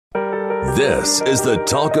This is the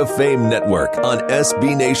Talk of Fame Network on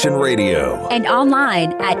SB Nation Radio. And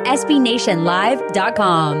online at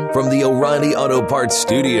SBNationLive.com. From the O'Reilly Auto Parts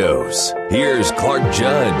Studios, here's Clark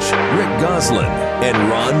Judge, Rick Gosselin, and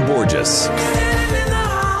Ron Borges.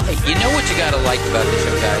 Hey, you know what you got to like about this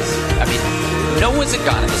show, guys? I mean, no one's a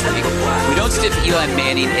gone this week. We don't stiff Eli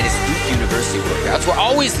Manning at his Duke University workouts. We're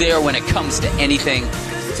always there when it comes to anything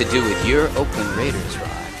to do with your Oakland Raiders, Ron.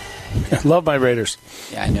 Love my Raiders.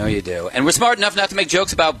 Yeah, I know you do. And we're smart enough not to make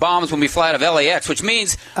jokes about bombs when we fly out of LAX, which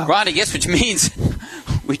means, Ron, I guess, which means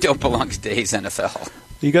we don't belong to today's NFL.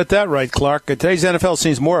 You got that right, Clark. Today's NFL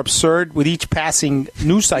seems more absurd with each passing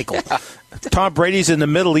news cycle. Yeah. Tom Brady's in the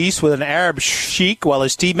Middle East with an Arab sheik while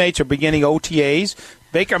his teammates are beginning OTAs.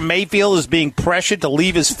 Baker Mayfield is being pressured to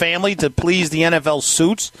leave his family to please the NFL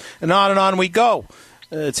suits. And on we go.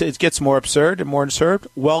 It gets more absurd and more absurd.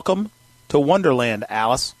 Welcome to Wonderland,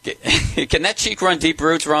 Alice. Can that cheek run deep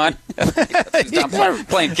roots, Ron? I'm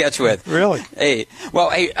playing catch with. Really? Hey,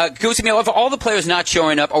 Goosey, of all the players not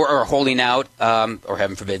showing up or holding out, or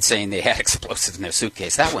heaven forbid, saying they had explosives in their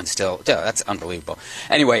suitcase, that one's that's unbelievable.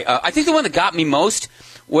 Anyway, I think the one that got me most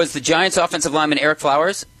was the Giants offensive lineman Eric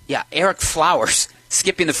Flowers. Yeah, Eric Flowers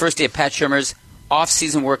skipping the first day of Pat Shurmur's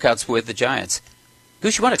off-season workouts with the Giants.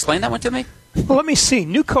 Goose, you want to explain that one to me? Well, let me see.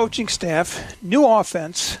 New coaching staff, new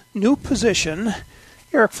offense, new position.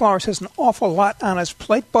 Eric Flowers has an awful lot on his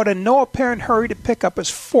plate, but in no apparent hurry to pick up his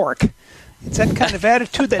fork. It's that kind of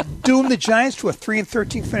attitude that doomed the Giants to a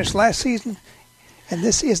 3-13 finish last season, and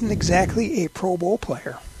this isn't exactly a Pro Bowl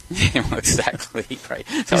player. Exactly right.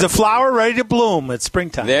 He's a flower ready to bloom. It's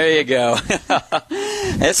springtime. There you go.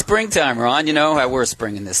 It's springtime, Ron. You know, we're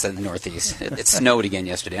spring in the Northeast. It snowed again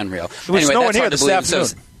yesterday. Unreal. It was snowing here this afternoon.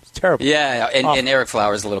 It's terrible. Yeah, and Eric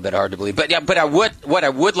Flowers is a little bit hard to believe. But what I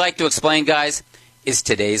would like to explain, guys, is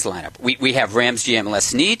today's lineup. We have Rams GM Les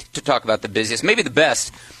Snead to talk about the busiest, maybe the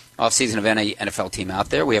best offseason of any NFL team out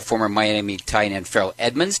there. We have former Miami tight end Farrell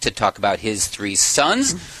Edmunds to talk about his three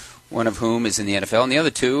sons, one of whom is in the NFL, and the other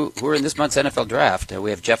two who are in this month's NFL draft. We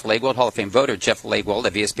have Jeff Legwold, Hall of Fame voter Jeff Legwold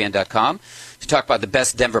at ESPN.com, to talk about the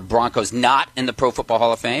best Denver Broncos not in the Pro Football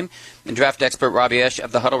Hall of Fame, and draft expert Robbie Esch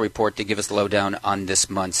of the Huddle Report to give us the lowdown on this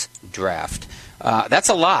month's draft. That's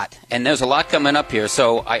a lot, and there's a lot coming up here,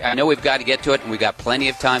 so I know we've got to get to it, and we've got plenty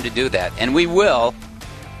of time to do that, and we will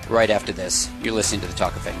right after this. You're listening to the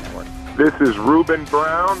Talk of Fame Network. This is Ruben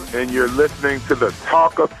Brown, and you're listening to the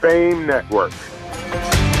Talk of Fame Network.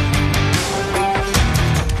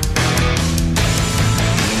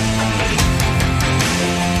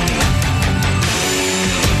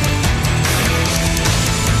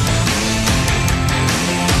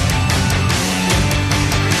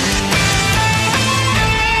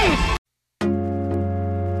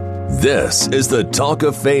 This is the Talk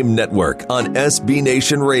of Fame Network on SB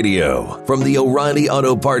Nation Radio. From the O'Reilly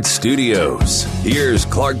Auto Parts Studios, here's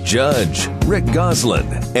Clark Judge, Rick Gosselin,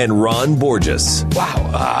 and Ron Borges.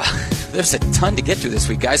 Wow, there's a ton to get to this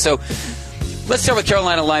week, guys. So let's start with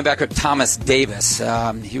Carolina linebacker Thomas Davis.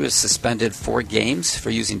 He was suspended 4 games for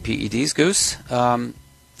using PEDs, Goose.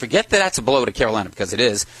 Forget that that's a blow to Carolina, because it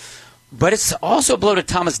is. But it's also a blow to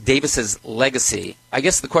Thomas Davis's legacy. I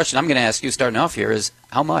guess the question I'm going to ask you starting off here is,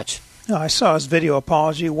 how much? No, I saw his video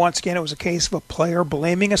apology. Once again, it was a case of a player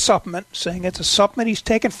blaming a supplement, saying it's a supplement he's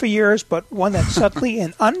taken for years, but one that suddenly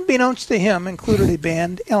and unbeknownst to him included a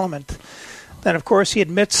banned element. Then, of course, he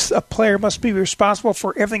admits a player must be responsible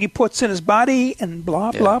for everything he puts in his body and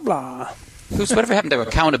blah, blah, blah. Goose, whatever happened to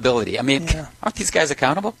accountability? I mean, aren't these guys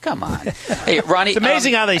accountable? Come on. Hey, Ronnie. It's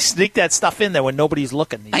amazing how they sneak that stuff in there when nobody's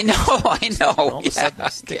looking. I know.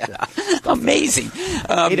 Amazing.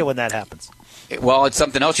 I hate it when that happens. Well, it's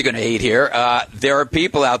something else you're going to hate here. There are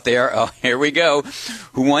people out there, here we go,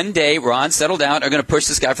 who one day, Ron, settle down, are going to push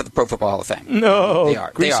this guy for the Pro Football Hall of Fame. No. They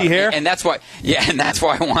are. Greasy hair? And that's why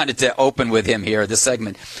I wanted to open with him here, this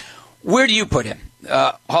segment. Where do you put him?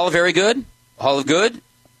 Hall of Very Good? Hall of Good?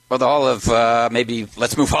 Or the Hall of maybe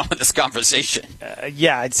let's move on with this conversation?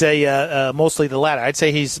 I'd say mostly the latter. I'd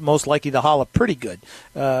say he's most likely the Hall of Pretty Good,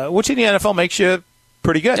 which in the NFL makes you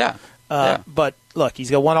pretty good. Yeah. But look,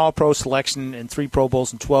 he's got 1 All-Pro selection and 3 Pro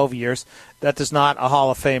Bowls in 12 years. That does not a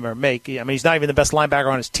Hall of Famer make. I mean, he's not even the best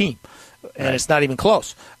linebacker on his team, and It's not even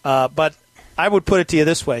close. But I would put it to you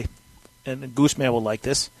this way, and Gooseman will like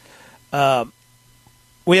this.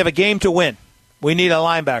 We have a game to win. We need a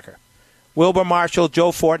linebacker. Wilbur Marshall,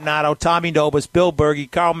 Joe Fortunato, Tommy Nobis, Bill Berge,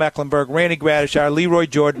 Carl Mecklenburg, Randy Gradishar, Leroy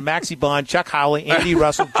Jordan, Maxie Bond, Chuck Howley, Andy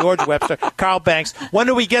Russell, George Webster, Carl Banks. When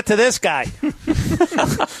do we get to this guy?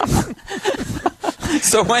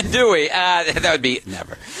 So when do we? That would be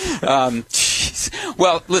never.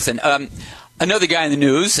 Well, listen, Another guy in the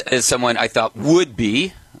news is someone I thought would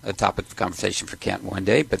be a topic of conversation for Kent one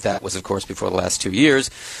day, but that was, of course, before the last 2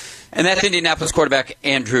 years. And that's Indianapolis quarterback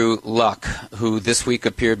Andrew Luck, who this week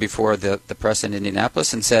appeared before the press in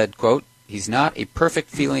Indianapolis and said, quote, he's not a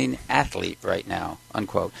perfect-feeling athlete right now,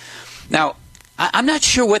 unquote. Now, I'm not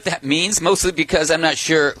sure what that means, mostly because I'm not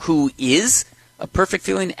sure who is a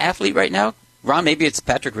perfect-feeling athlete right now. Ron, maybe it's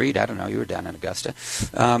Patrick Reed. I don't know. You were down in Augusta.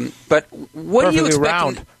 But what do you expect?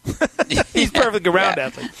 Round. He's perfectly round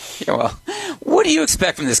athlete. Yeah, well, what do you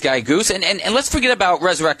expect from this guy, Goose? And let's forget about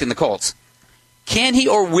resurrecting the Colts. Can he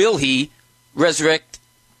or will he resurrect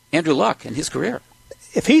Andrew Luck in his career?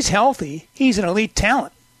 If he's healthy, he's an elite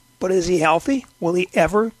talent. But is he healthy? Will he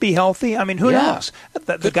ever be healthy? I mean, who knows?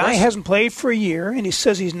 The guy hasn't played for a year, and he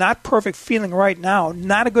says he's not perfect feeling right now.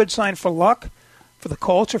 Not a good sign for Luck, for the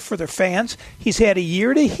Colts, or for their fans. He's had a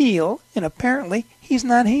year to heal, and apparently he's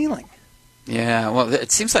not healing. Yeah, well, it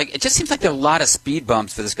just seems like there are a lot of speed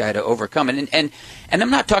bumps for this guy to overcome, and I'm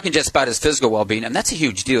not talking just about his physical well-being, and that's a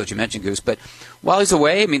huge deal, as you mentioned, Goose. But while he's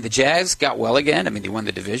away, I mean, the Jags got well again. I mean, they won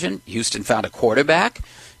the division. Houston found a quarterback,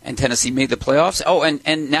 and Tennessee made the playoffs. Oh,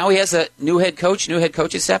 and now he has a new head coaching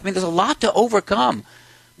staff. I mean, there's a lot to overcome.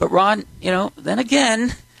 But Ron, then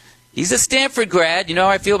again, he's a Stanford grad. You know how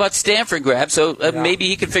I feel about Stanford grads, so maybe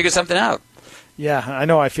he can figure something out. Yeah, I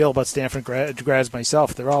know how I feel about Stanford grads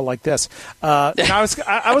myself. They're all like this. I was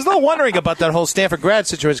a little wondering about that whole Stanford grad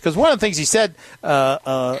situation because one of the things he said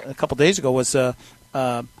a couple days ago was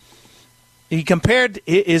he compared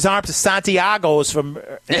his arm to Santiago's from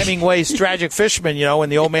Hemingway's Tragic Fisherman, in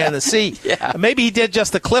The Old Man and the Sea. Yeah. Maybe he did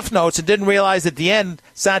just the cliff notes and didn't realize at the end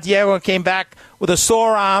Santiago came back with a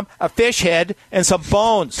sore arm, a fish head, and some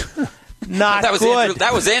bones. Not good.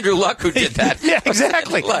 That was Andrew Luck who did that. Yeah,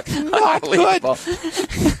 exactly. Not good.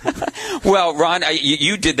 Well, Ron,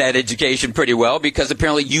 you did that education pretty well because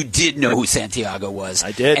apparently you did know who Santiago was.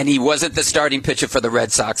 I did. And he wasn't the starting pitcher for the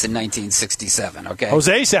Red Sox in 1967, okay?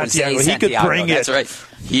 Jose Santiago. He could bring it. That's right.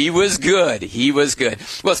 He was good.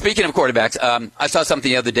 Well, speaking of quarterbacks, I saw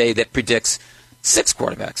something the other day that predicts 6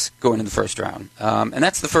 quarterbacks going in the first round. And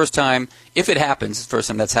that's the first time, if it happens, it's the first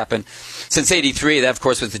time that's happened since '83. That, of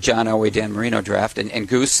course, was the John Elway, Dan Marino draft. And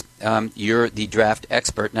Goose, you're the draft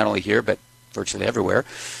expert, not only here, but virtually everywhere.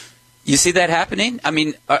 You see that happening? I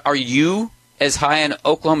mean, are you as high on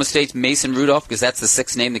Oklahoma State's Mason Rudolph, because that's the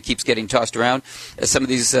 6th name that keeps getting tossed around, as some of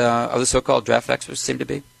these other so-called draft experts seem to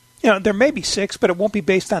be? There may be 6, but it won't be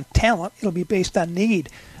based on talent. It'll be based on need.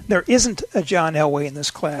 There isn't a John Elway in this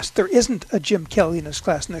class. There isn't a Jim Kelly in this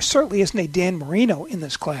class. And there certainly isn't a Dan Marino in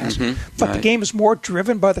this class. Mm-hmm. But the game is more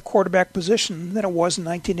driven by the quarterback position than it was in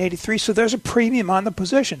 1983. So there's a premium on the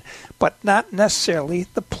position, but not necessarily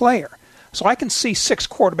the player. So I can see 6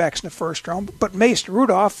 quarterbacks in the first round, but Mason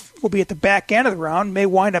Rudolph will be at the back end of the round.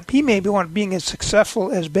 He may be one of being as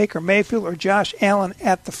successful as Baker Mayfield or Josh Allen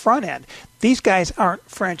at the front end. These guys aren't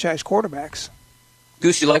franchise quarterbacks.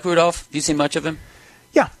 Goose, you like Rudolph? Have you seen much of him?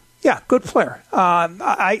 Yeah, good player.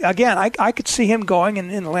 I could see him going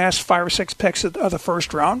in the last 5 or 6 picks of the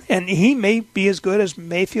first round, and he may be as good as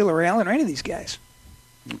Mayfield or Allen or any of these guys.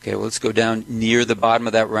 Okay, well, let's go down near the bottom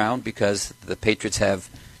of that round because the Patriots have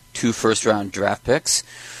 2 first-round draft picks.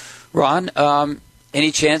 Ron,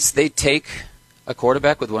 any chance they take a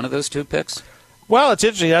quarterback with one of those 2 picks? Well, it's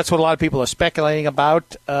interesting. That's what a lot of people are speculating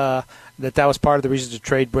about, that was part of the reason to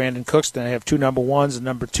trade Brandon Cooks. Then they have 2 number 1s and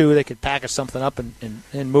number 2. They could package something up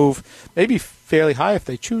and move maybe fairly high if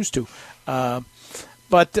they choose to.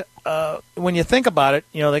 But when you think about it,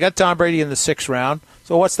 they got Tom Brady in the 6th round,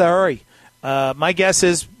 so what's the hurry? My guess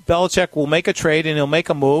is Belichick will make a trade and he'll make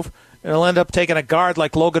a move, and he'll end up taking a guard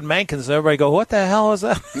like Logan Mankins. And everybody go, what the hell is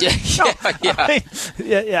that?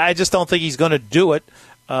 I just don't think he's going to do it.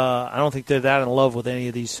 I don't think they're that in love with any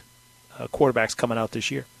of these quarterbacks coming out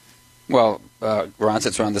this year. Well, Ron,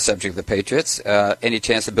 since we're on the subject of the Patriots, any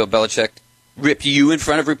chance that Bill Belichick rip you in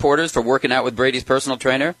front of reporters for working out with Brady's personal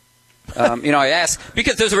trainer? I ask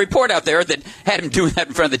because there's a report out there that had him doing that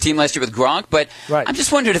in front of the team last year with Gronk, but right. I'm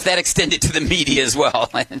just wondering if that extended to the media as well.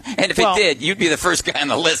 And if it did, you'd be the first guy on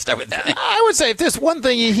the list, I would think. I would say if there's one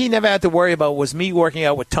thing he never had to worry about was me working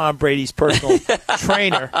out with Tom Brady's personal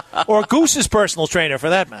trainer, or Goose's personal trainer, for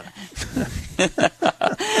that matter.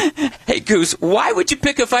 Hey, Goose, why would you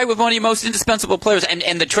pick a fight with one of your most indispensable players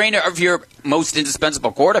and the trainer of your most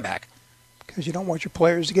indispensable quarterback? Because you don't want your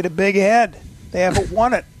players to get a big head. They haven't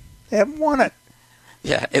won it.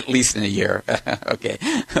 Yeah, at least in a year. Okay.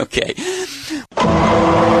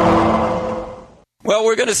 Well,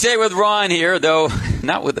 we're going to stay with Ron here, though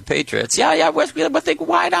not with the Patriots. Yeah, but think,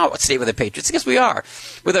 why not stay with the Patriots? I guess we are.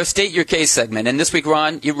 With our State Your Case segment. And this week,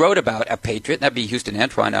 Ron, you wrote about a Patriot. That'd be Houston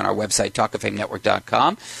Antwine on our website,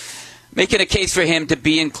 talkoffamenetwork.com, making a case for him to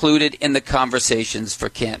be included in the conversations for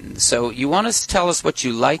Canton. So you want to tell us what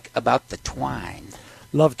you like about the Twine?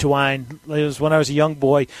 Love Twine. It was when I was a young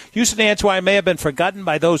boy. Houston Antwine may have been forgotten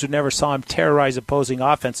by those who never saw him terrorize opposing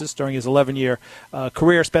offenses during his 11-year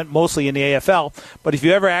career spent mostly in the AFL. But if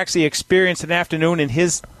you ever actually experienced an afternoon in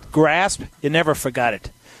his grasp, you never forgot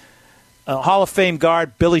it. Hall of Fame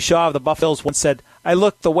guard Billy Shaw of the Buffalo Bills once said, "I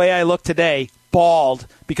look the way I look today, bald,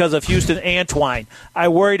 because of Houston Antwine. I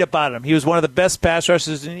worried about him. He was one of the best pass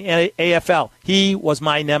rushers in the AFL. He was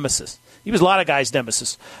my nemesis." He was a lot of guys'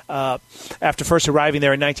 nemesis. After first arriving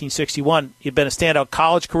there in 1961, he had been a standout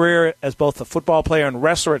college career as both a football player and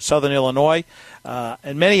wrestler at Southern Illinois.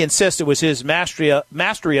 And many insist it was his mastery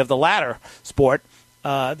of the latter sport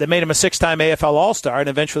that made him a 6-time AFL All-Star and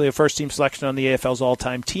eventually a first-team selection on the AFL's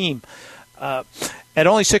all-time team. At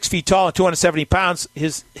only 6 feet tall and 270 pounds,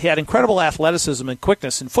 he had incredible athleticism and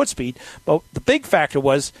quickness and foot speed. But the big factor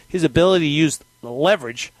was his ability to use the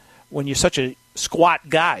leverage when you're such a squat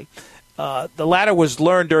guy. The latter was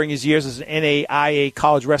learned during his years as an NAIA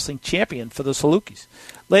college wrestling champion for the Salukis.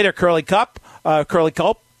 Later, Curly Culp,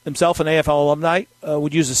 himself an AFL alumni,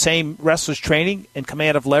 would use the same wrestler's training and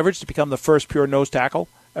command of leverage to become the first pure nose tackle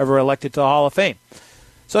ever elected to the Hall of Fame.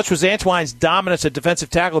 Such was Antwine's dominance at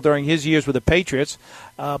defensive tackle during his years with the Patriots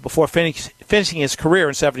before finishing his career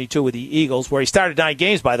in 72 with the Eagles, where he started 9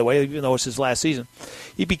 games, by the way, even though it was his last season.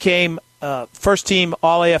 He became first-team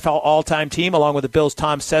All-AFL all-time team, along with the Bills'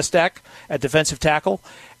 Tom Sestak at defensive tackle,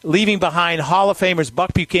 leaving behind Hall of Famers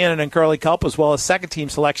Buck Buchanan and Curly Culp, as well as second-team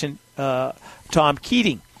selection Tom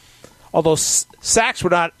Keating. Although sacks were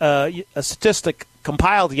not a statistic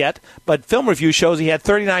compiled yet, but film review shows he had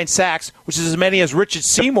 39 sacks, which is as many as Richard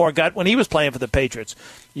Seymour got when he was playing for the Patriots.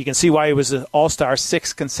 You can see why he was an All-Star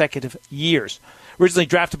 6 consecutive years. Originally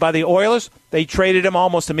drafted by the Oilers, they traded him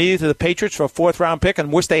almost immediately to the Patriots for a 4th-round pick,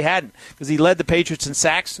 and wish they hadn't, because he led the Patriots in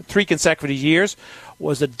sacks 3 consecutive years,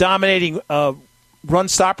 was a dominating run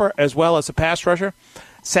stopper as well as a pass rusher.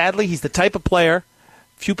 Sadly, he's the type of player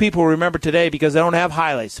few people remember today because they don't have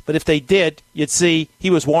highlights. But if they did, you'd see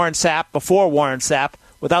he was Warren Sapp before Warren Sapp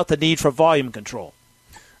without the need for volume control.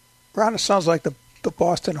 Ron, it sounds like the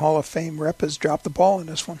Boston Hall of Fame rep has dropped the ball in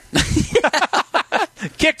this one.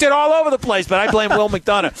 Kicked it all over the place, but I blame Will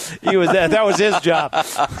McDonough. That was his job.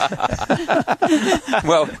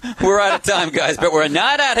 Well, we're out of time, guys, but we're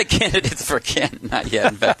not out of candidates for Canton. Not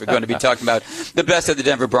yet. In fact, we're going to be talking about the best of the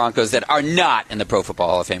Denver Broncos that are not in the Pro Football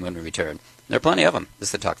Hall of Fame when we return. There are plenty of them. This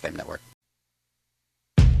is the Talk Fame Network.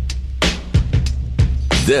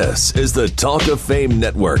 This is the Talk of Fame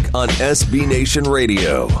Network on SB Nation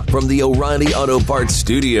Radio from the O'Reilly Auto Parts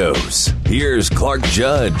Studios. Here's Clark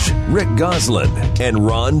Judge, Rick Goslin, and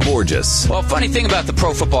Ron Borges. Well, funny thing about the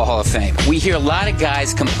Pro Football Hall of Fame, we hear a lot of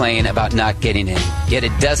guys complain about not getting in, yet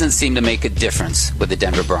it doesn't seem to make a difference with the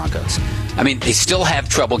Denver Broncos. I mean, they still have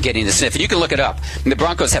trouble getting the sniff. And you can look it up. The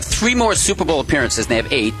Broncos have 3 more Super Bowl appearances, and they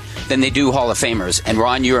have 8, than they do Hall of Famers. And,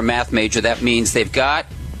 Ron, you're a math major. That means they've got...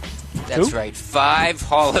 That's right, 5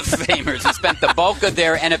 Hall of Famers who spent the bulk of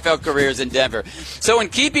their NFL careers in Denver. So in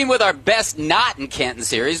keeping with our Best Not in Canton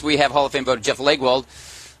series, we have Hall of Fame voter Jeff Legwold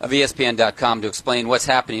of ESPN.com to explain what's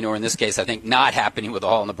happening, or in this case, I think, not happening with the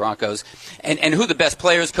Hall and the Broncos, and who the best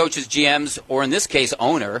players, coaches, GMs, or in this case,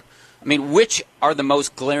 owner. I mean, which are the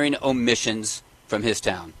most glaring omissions from his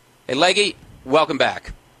town? Hey, Leggy, welcome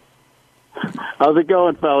back. How's it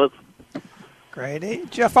going, fellas? Great. Hey,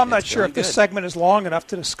 Jeff, I'm not sure if this segment is long enough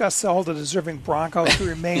to discuss all the deserving Broncos who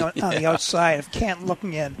remain on the outside of Canton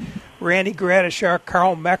looking in. Randy Gradishar,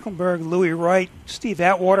 Carl Mecklenburg, Louis Wright, Steve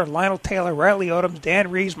Atwater, Lionel Taylor, Riley Odoms, Dan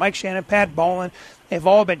Reeves, Mike Shannon, Pat Bowlen. They've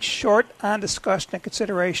all been short on discussion and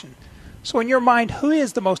consideration. So in your mind, who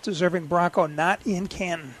is the most deserving Bronco not in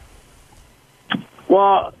Canton?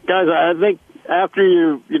 Well, guys, I think after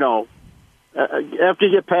you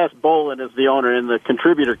get past Bolin as the owner in the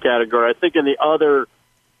contributor category, I think in the other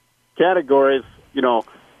categories,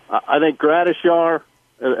 I think Gradishar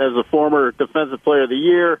as a former Defensive Player of the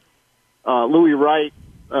Year, Louis Wright,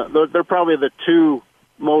 they're probably the 2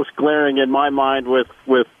 most glaring in my mind,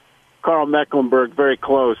 with Carl Mecklenburg very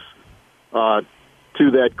close to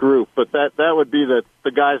that group. But that would be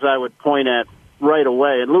the guys I would point at right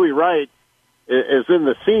away. And Louis Wright is in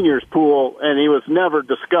the seniors pool, and he was never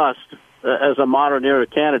discussed as a modern era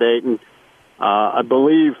candidate, and I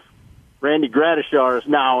believe Randy Gradishar is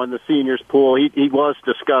now in the seniors pool. He was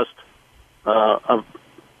discussed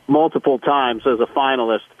multiple times as a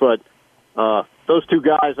finalist, but those 2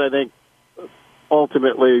 guys, I think,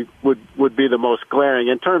 ultimately would be the most glaring.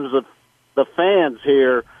 In terms of the fans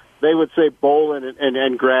here, they would say Bolin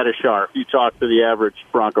and Gradishar if you talk to the average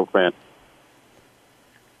Bronco fan.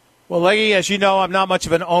 Well, Leggy, as you know, I'm not much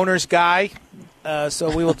of an owner's guy,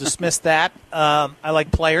 so we will dismiss that. I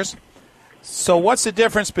like players. So what's the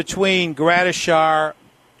difference between Gradishar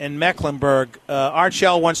and Mecklenburg? Art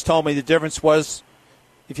Shell once told me the difference was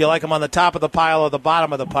if you like them on the top of the pile or the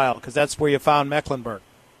bottom of the pile, because that's where you found Mecklenburg.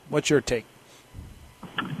 What's your take?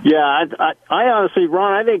 Yeah, I honestly,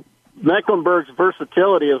 Ron, I think Mecklenburg's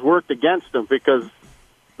versatility has worked against him because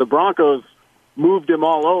the Broncos moved him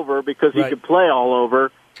all over because he could play all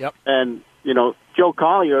over. Yep. And, Joe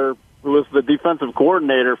Collier, who was the defensive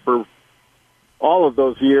coordinator for all of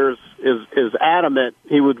those years, is adamant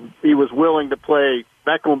he was willing to play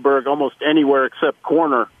Mecklenburg almost anywhere except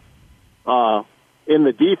corner in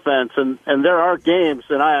the defense. And there are games,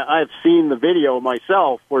 and I've seen the video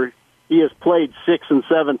myself, where he has played 6 and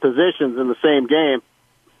 7 positions in the same game.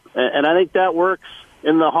 And I think that works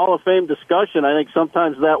in the Hall of Fame discussion. I think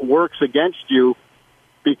sometimes that works against you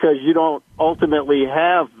because you don't ultimately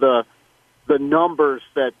have the numbers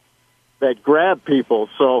that grab people.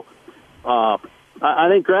 So I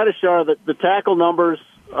think Gradishar, the tackle numbers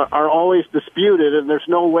are always disputed, and there's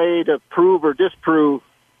no way to prove or disprove,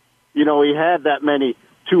 he had that many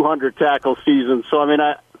 200 tackle seasons. So,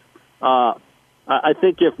 I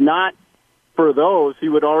think if not for those, he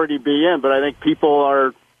would already be in. But I think people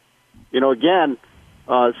are, again,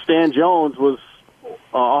 Stan Jones was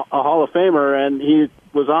a Hall of Famer, and he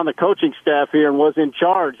was on the coaching staff here and was in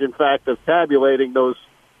charge, in fact, of tabulating those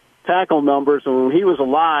tackle numbers. And when he was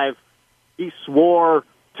alive, he swore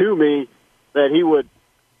to me that he would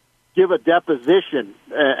give a deposition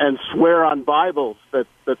and swear on Bibles that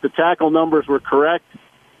the tackle numbers were correct.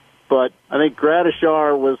 But I think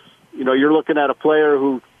Gradishar was, you're looking at a player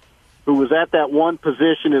who was at that one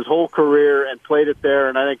position his whole career and played it there.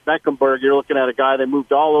 And I think Mecklenburg, you're looking at a guy that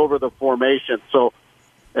moved all over the formation. So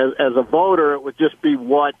as a voter, it would just be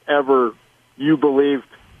whatever you believed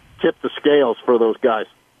tipped the scales for those guys.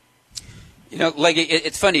 Leggy,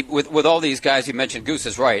 it's funny, with all these guys you mentioned, Goose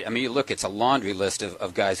is right. I mean, you look, it's a laundry list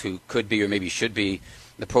of guys who could be or maybe should be in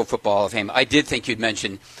the Pro Football Hall of Fame. I did think you'd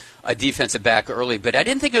mention a defensive back early, but I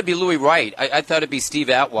didn't think it would be Louis Wright. I thought it'd be Steve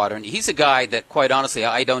Atwater, and he's a guy that, quite honestly,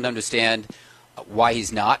 I don't understand why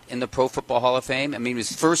he's not in the Pro Football Hall of Fame. I mean, he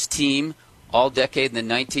was first team all-decade in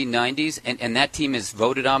the 1990s, and that team is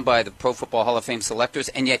voted on by the Pro Football Hall of Fame selectors,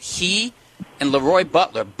 and yet he and Leroy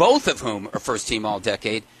Butler, both of whom are first team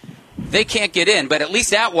all-decade, they can't get in. But at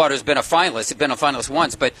least Atwater's been a finalist. He's been a finalist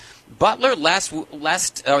once, but Butler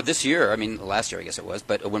this year, last year I guess it was,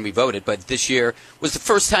 but when we voted, but this year was the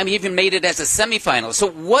first time he even made it as a semifinalist. So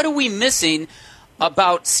what are we missing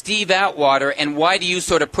about Steve Atwater, and why do you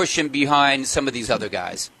sort of push him behind some of these other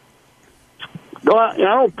guys? No, I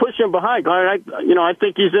don't push him behind. I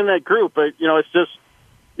think he's in that group, but it's just,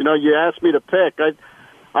 you asked me to pick.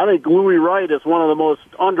 I think Louis Wright is one of the most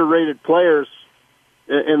underrated players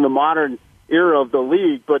in the modern era of the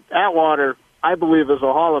league, but Atwater, I believe, is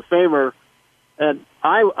a Hall of Famer, and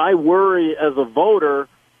I worry as a voter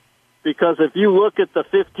because if you look at the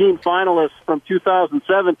 15 finalists from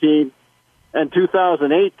 2017 and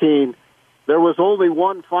 2018, there was only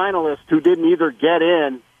one finalist who didn't either get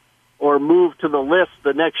in or move to the list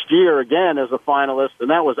the next year again as a finalist, and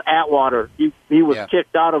that was Atwater. He was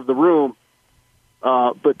kicked out of the room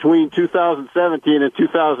between 2017 and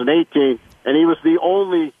 2018, and he was the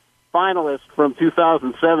only finalist from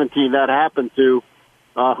 2017 that happened to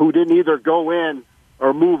who didn't either go in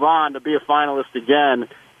or move on to be a finalist again.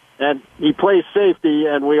 And he plays safety,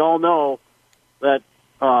 and we all know that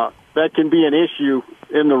that can be an issue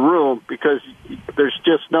in the room because there's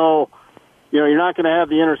just no, you're not going to have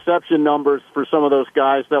the interception numbers for some of those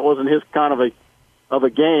guys. That wasn't his kind of a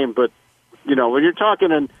game. But, when you're talking,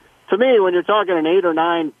 to me, when you're talking an 8 or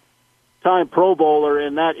 9 time Pro Bowler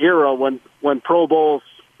in that era when Pro Bowls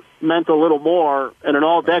meant a little more and an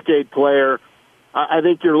all-decade player, I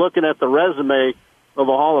think you're looking at the resume of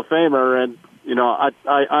a Hall of Famer, and,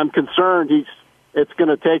 I'm concerned it's going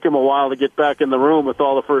to take him a while to get back in the room with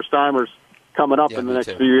all the first-timers coming up in the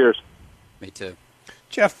next few years. Me too.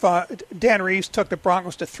 Jeff, Dan Reeves took the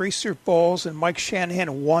Broncos to 3 Super Bowls, and Mike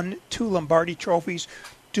Shanahan won 2 Lombardi trophies.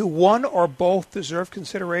 Do one or both deserve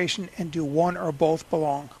consideration, and do one or both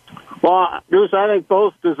belong? Well, Goose, I think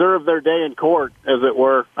both deserve their day in court, as it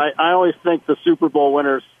were. I always think the Super Bowl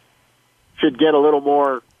winners should get a little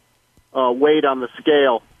more weight on the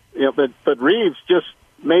scale. But Reeves just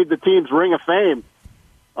made the team's Ring of Fame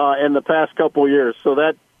in the past couple of years, so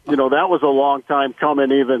that that was a long time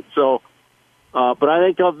coming, even. So, but I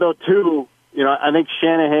think of the two, I think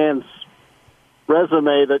Shanahan's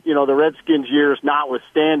resume that, the Redskins years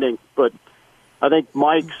notwithstanding, but I think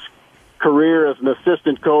Mike's career as an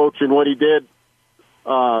assistant coach and what he did,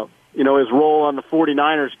 his role on the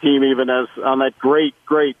 49ers team, even as on that great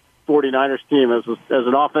 49ers team as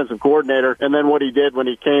an offensive coordinator, and then what he did when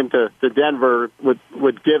he came to Denver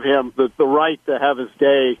would give him the right to have his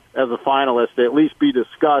day as a finalist, to at least be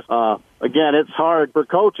discussed. Again, it's hard for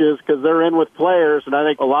coaches because they're in with players, and I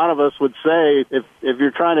think a lot of us would say if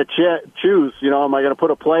you're trying to choose, am I going to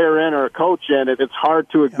put a player in or a coach in, it's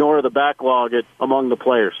hard to ignore the backlog among the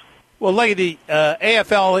players. Well, look at the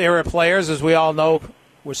AFL-era players, as we all know,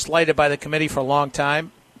 were slated by the committee for a long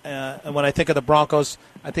time. And when I think of the Broncos,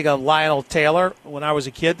 I think of Lionel Taylor. When I was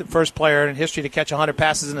a kid, the first player in history to catch 100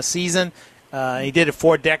 passes in a season. He did it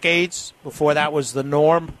 4 decades. Before that was the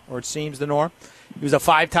norm, or it seems the norm. He was a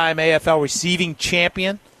 5-time AFL receiving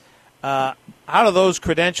champion. How do those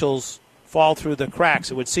credentials fall through the cracks?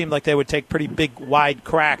 It would seem like they would take pretty big, wide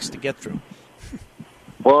cracks to get through.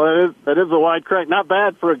 Well, that is a wide crack. Not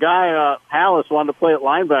bad for a guy, Hallis wanted to play at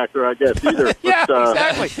linebacker, I guess, either. Yeah, but,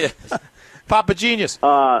 exactly. Papa Genius.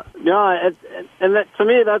 And that, to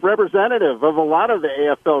me, that's representative of a lot of the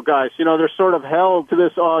AFL guys. They're sort of held to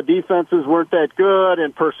this, defenses weren't that good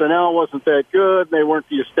and personnel wasn't that good. They weren't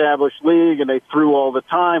the established league and they threw all the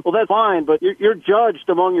time. Well, that's fine, but you're judged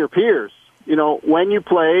among your peers. When you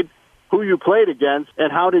played, who you played against,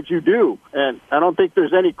 and how did you do. And I don't think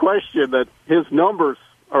there's any question that his numbers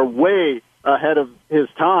are way ahead of his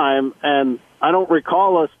time, and I don't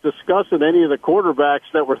recall us discussing any of the quarterbacks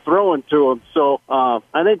that were throwing to him. So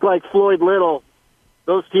I think like Floyd Little,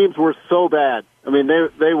 those teams were so bad. I mean,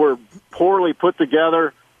 they were poorly put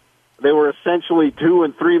together. They were essentially 2-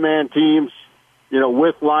 and 3-man teams,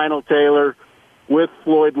 with Lionel Taylor, with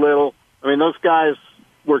Floyd Little. I mean, those guys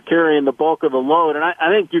were carrying the bulk of the load. And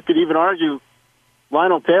I think you could even argue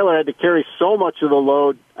Lionel Taylor had to carry so much of the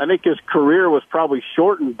load. I think his career was probably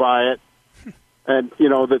shortened by it. And,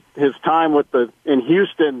 that his time in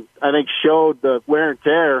Houston, I think, showed the wear and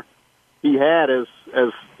tear he had as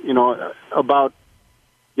about,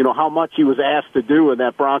 how much he was asked to do in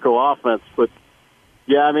that Bronco offense. But,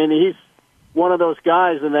 yeah, I mean, he's one of those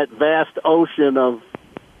guys in that vast ocean of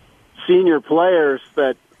senior players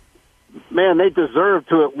that, man, they deserve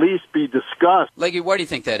to at least be discussed. Leggy, why do you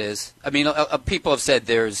think that is? I mean, people have said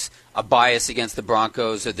there's a bias against the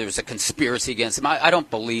Broncos or there's a conspiracy against them. I don't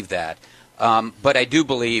believe that. But I do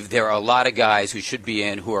believe there are a lot of guys who should be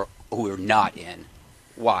in who are not in.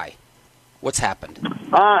 Why? What's happened?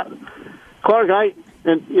 Clark,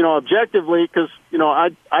 objectively, because,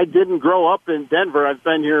 I didn't grow up in Denver. I've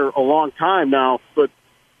been here a long time now. But,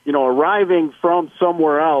 arriving from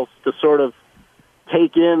somewhere else to sort of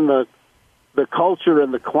take in the culture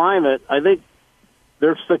and the climate, I think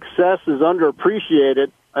their success is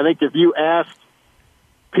underappreciated. I think if you asked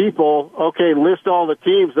people, okay, list all the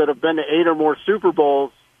teams that have been to 8 or more Super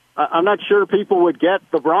Bowls, I'm not sure people would get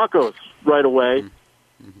the Broncos right away.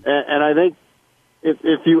 Mm-hmm. And I think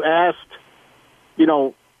if you asked,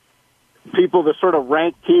 people to sort of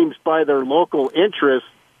rank teams by their local interest,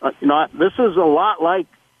 this is a lot like,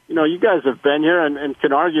 you guys have been here and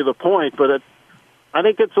can argue the point, but I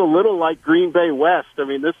think it's a little like Green Bay West. I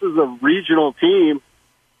mean, this is a regional team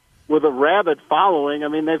with a rabid following. I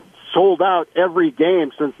mean, they've sold out every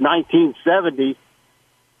game since 1970,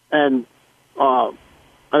 and I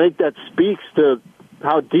think that speaks to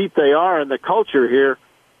how deep they are in the culture here,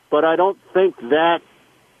 but I don't think that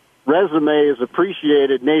resume is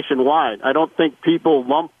appreciated nationwide. I don't think people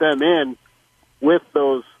lump them in with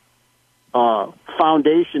those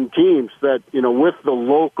foundation teams that, with the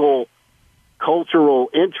local cultural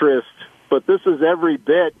interest, but this is every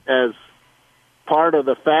bit as part of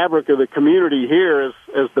the fabric of the community here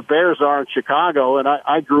as the Bears are in Chicago, and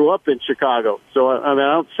I grew up in Chicago. So, I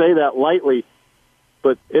don't say that lightly,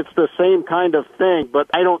 but it's the same kind of thing, but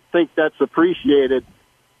I don't think that's appreciated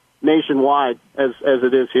nationwide as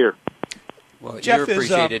it is here. Well, you're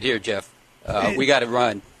appreciated here, Jeff. We got to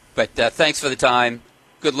run, but thanks for the time.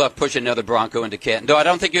 Good luck pushing another Bronco into Canton. No, I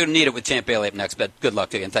don't think you're going to need it with Champ Bailey up next, but good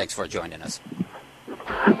luck to you, and thanks for joining us.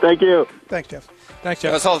 Thank you. Thanks, Jeff. Thanks,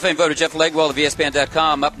 Jeff. That was Hall of Fame voter Jeff Legwold of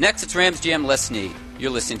ESPN.com. Up next, it's Rams GM Les Snead.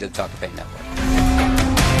 You're listening to the Talk of Fame Network.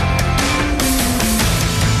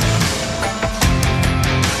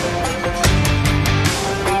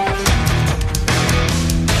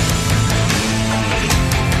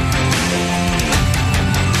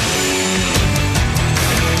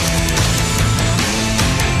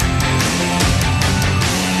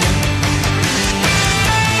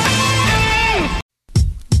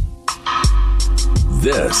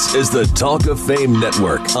 This is the Talk of Fame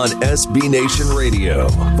Network on SB Nation Radio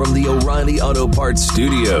from the O'Reilly Auto Parts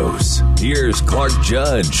Studios. Here's Clark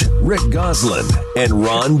Judge, Rick Goslin, and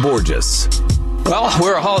Ron Borges. Well,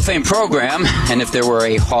 we're a Hall of Fame program, and if there were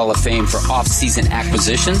a Hall of Fame for off-season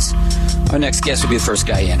acquisitions, our next guest would be the first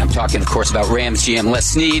guy in. I'm talking, of course, about Rams GM Les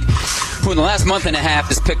Snead, who in the last month and a half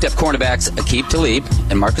has picked up cornerbacks Aqib Talib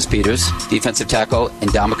and Marcus Peters, defensive tackle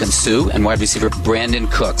Ndamukong Suh, and wide receiver Brandon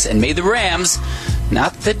Cooks, and made the Rams,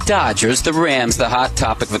 not the Dodgers, the Rams, the hot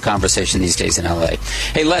topic of conversation these days in L.A.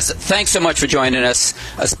 Hey, Les, thanks so much for joining us,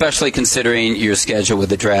 especially considering your schedule with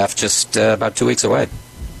the draft just about 2 weeks away.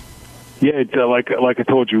 Yeah, it's like I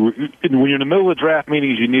told you, when you're in the middle of draft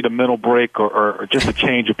meetings, you need a mental break or just a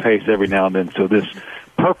change of pace every now and then. So this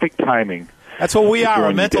perfect timing. That's what we are,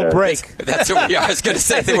 a mental break. That's what we are. I was going to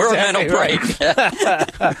say that we're exactly a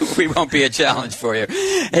mental break. We won't be a challenge for you.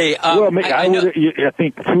 Hey, I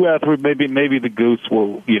think 2 out of 3, maybe the Goose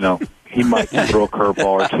will, he might throw a curveball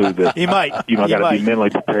or two that he might. Got to be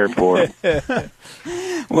mentally prepared for.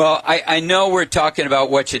 Well, I know we're talking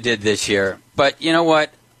about what you did this year, but you know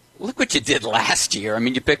what? Look what you did last year. I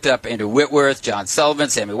mean, you picked up Andrew Whitworth, John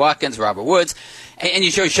Sullivan, Sammy Watkins, Robert Woods, and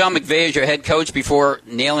you chose Sean McVay as your head coach before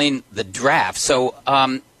nailing the draft. So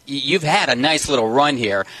you've had a nice little run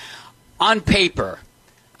here. On paper,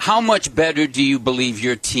 how much better do you believe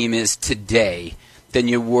your team is today than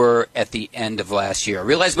you were at the end of last year? I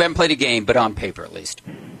realize we haven't played a game, but on paper at least.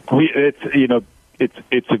 It's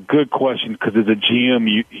a good question because as a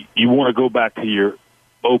GM, you want to go back to your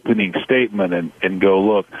opening statement and go,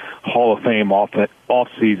 look, Hall of Fame off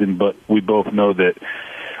season, but we both know that,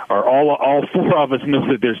 or all four of us know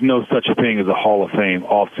that there's no such a thing as a Hall of Fame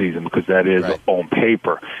off season because that is right on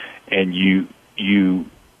paper, and you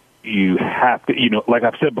have to, like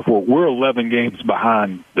I've said before, we're 11 games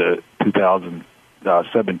behind the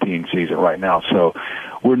 2017 season right now, so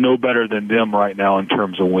we're no better than them right now in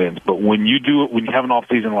terms of wins. But when you have an off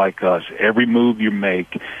season like us, every move you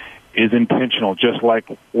make is intentional, just like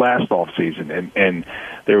last offseason, and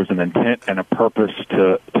there was an intent and a purpose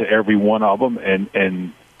to every one of them, and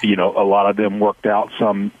a lot of them worked out,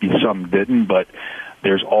 some didn't, but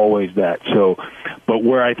there's always that. So, but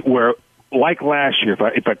where like last year,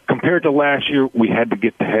 if I compare it to last year, we had to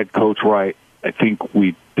get the head coach right. I think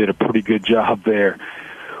we did a pretty good job there.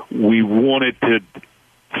 We wanted to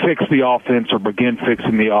fix the offense or begin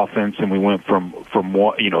fixing the offense, and we went from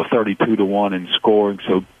 32-1 in scoring.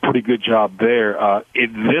 So pretty good job there.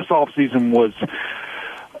 This offseason was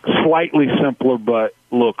slightly simpler, but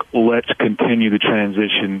look, let's continue the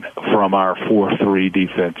transition from our 4-3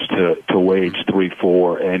 defense to Wade's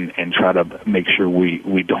 3-4, and try to make sure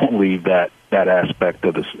we don't leave that aspect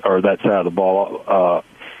of that side of the ball.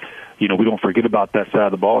 We don't forget about that side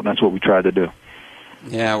of the ball, and that's what we tried to do.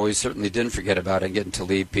 Yeah, we certainly didn't forget about it, getting to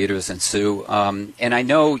leave Peters and Suh. And I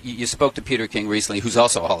know you spoke to Peter King recently, who's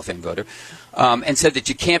also a Hall of Fame voter, and said that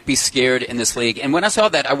you can't be scared in this league. And when I saw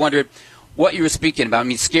that, I wondered what you were speaking about. I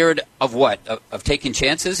mean, scared of what? Of taking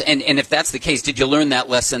chances? And if that's the case, did you learn that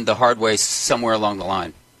lesson the hard way somewhere along the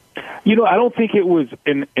line? I don't think it was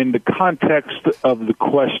in the context of the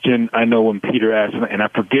question. I know when Peter asked, and I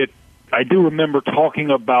forget, I do remember talking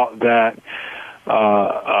about that,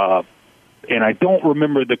 and I don't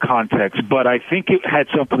remember the context, but I think it had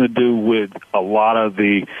something to do with a lot of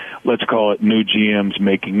the, let's call it, new GMs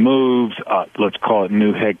making moves, let's call it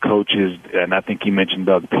new head coaches, and I think he mentioned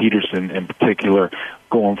Doug Peterson in particular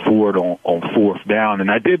going forward on fourth down. And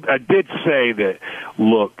I did say that,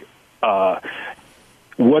 look,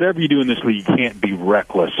 whatever you do in this league, you can't be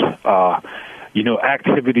reckless.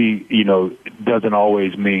 Activity, doesn't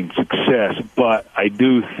always mean success, but I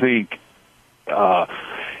do think,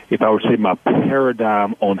 if I were to say my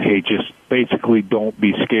paradigm on, hey, just basically don't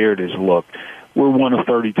be scared, is, look, we're one of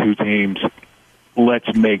 32 teams.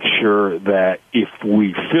 Let's make sure that if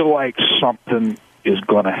we feel like something is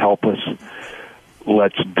going to help us,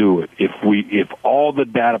 let's do it. If all the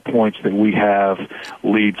data points that we have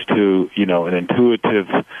leads to, an intuitive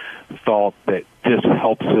thought that this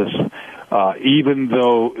helps us, even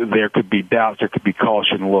though there could be doubts, there could be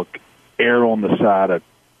caution, look, err on the side of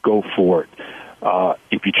go for it.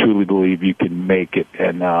 If you truly believe you can make it,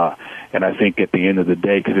 and I think at the end of the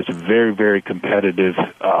day, because it's a very, very competitive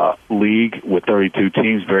league with 32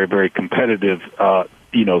 teams, very, very competitive,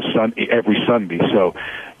 every Sunday. So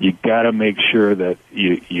you got to make sure that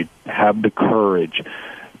you have the courage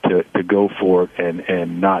to go for it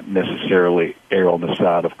and not necessarily err on the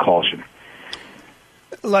side of caution.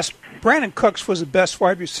 Les, Brandon Cooks was the best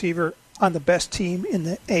wide receiver on the best team in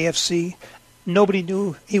the AFC. Nobody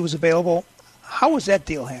knew he was available. How was that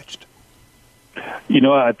deal hatched?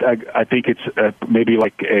 I think it's maybe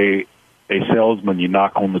like a salesman. You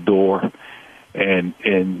knock on the door and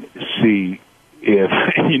see if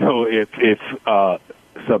if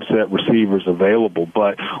subset receivers available.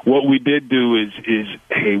 But what we did do is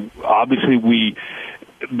hey, obviously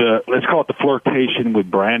let's call it the flirtation with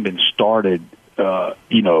Brandon started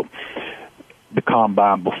the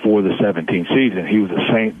combine before the 17 season. He was a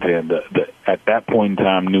Saint then. At that point in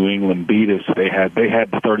time, New England beat us. They had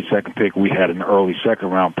the 32nd pick. We had an early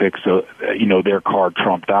second-round pick, so their card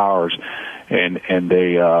trumped ours, and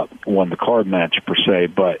they won the card match per se.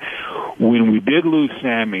 But when we did lose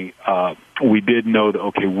Sammy, we did know that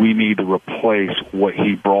okay, we need to replace what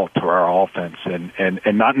he brought to our offense, and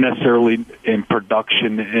not necessarily in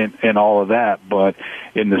production and all of that, but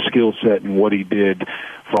in the skill set and what he did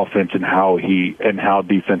for offense and how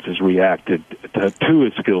defenses reacted to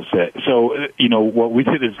his skill set. So what we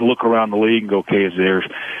did is look around the league and go, okay, is there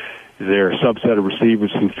a subset of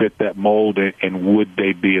receivers who fit that mold, and would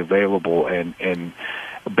they be available? And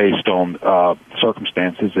based on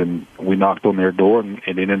circumstances, and we knocked on their door and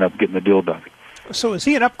ended up getting the deal done. So is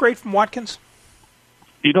he an upgrade from Watkins?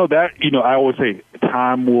 I always say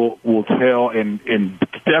time will tell, and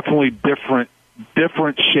definitely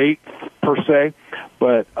different shape per se,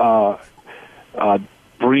 but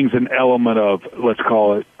brings an element of, let's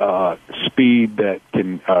call it, speed that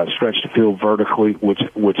can stretch the field vertically,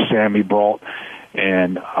 which Sammy brought,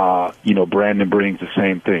 and Brandon brings the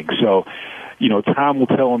same thing. So, time will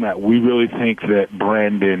tell on that. We really think that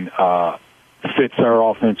Brandon fits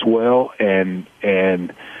our offense well, and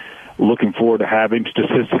looking forward to having him.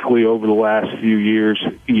 Statistically over the last few years,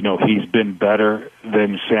 he's been better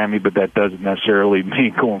than Sammy, but that doesn't necessarily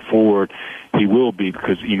mean going forward he will be,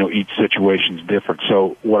 because each situation is different.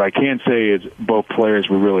 So what I can say is both players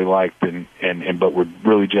we really liked, but we're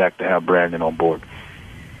really jacked to have Brandon on board.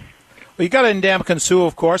 Well, you got Ndamukong Suh,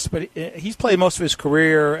 of course, but he's played most of his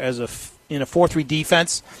career as in a 4-3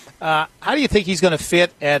 defense. How do you think he's going to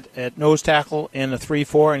fit at nose tackle in a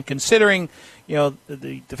 3-4? And considering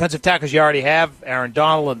the defensive tackles you already have, Aaron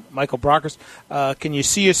Donald and Michael Brockers, can you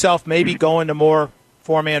see yourself maybe going to more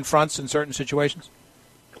four-man fronts in certain situations?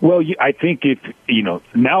 Well, I think if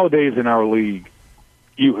nowadays in our league,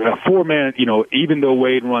 a four-man, even though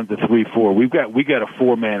Wade runs a 3-4, we got a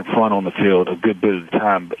four-man front on the field a good bit of the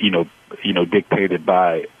time, dictated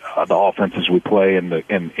by the offenses we play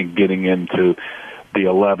and getting into the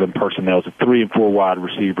 11 personnel, the 3 and 4 wide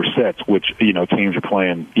receiver sets, which teams are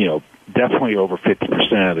playing definitely over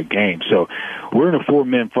 50% of the game. So we're in a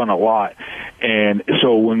four-man front a lot, and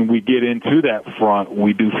so when we get into that front,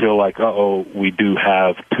 we do feel like we do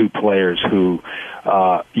have two players who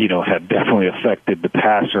have definitely affected the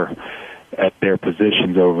passer at their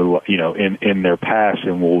positions over in their pass,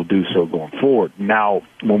 and will do so going forward. Now,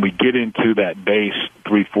 when we get into that base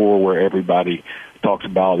 3-4 where everybody talks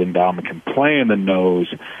about Ndamukong playing the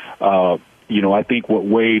nose, I think what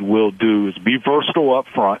Wade will do is be versatile up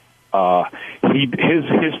front.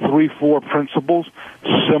 His 3-4 principles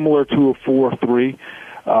similar to a 4-3,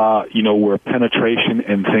 where penetration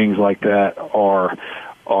and things like that are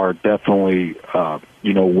definitely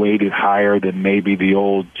weighted higher than maybe the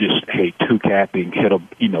old just two capping, hit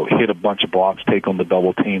a bunch of blocks, take on the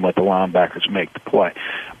double team, let the linebackers make the play.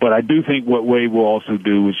 But I do think what Wade will also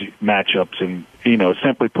do is matchups, and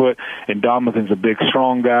simply put, and Ndamukong's a big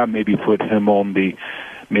strong guy, maybe put him on the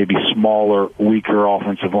maybe smaller, weaker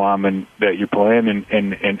offensive lineman that you're playing,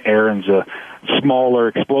 and Aaron's a smaller,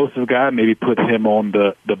 explosive guy, maybe put him on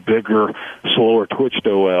the bigger, slower twitched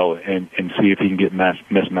OL and see if he can get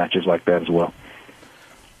mismatches like that as well.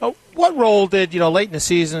 What role did, late in the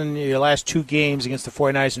season, your last two games against the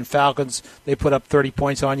 49ers and Falcons, they put up 30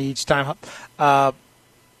 points on you each time.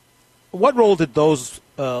 What role did those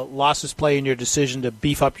losses play in your decision to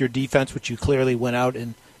beef up your defense, which you clearly went out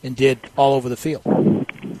and did all over the field?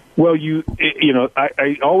 Well,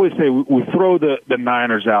 I always say we throw the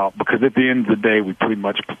Niners out because at the end of the day, we pretty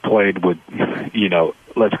much played with,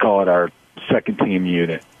 let's call it our second team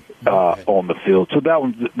unit on the field. So that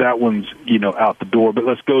one's out the door. But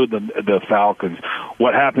let's go to the Falcons.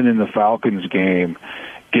 What happened in the Falcons game?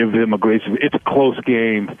 Give them a great. It's a close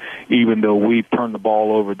game, even though we've turned the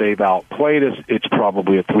ball over. They've outplayed us. It's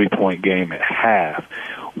probably a 3-point game at half.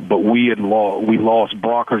 But we lost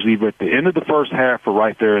Brockers either at the end of the first half or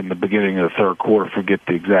right there in the beginning of the third quarter. Forget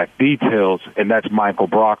the exact details, and that's Michael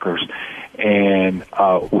Brockers. And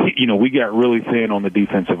we got really thin on the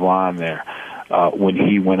defensive line there when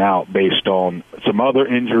he went out, based on some other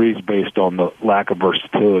injuries, based on the lack of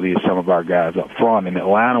versatility of some of our guys up front. And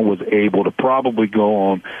Atlanta was able to probably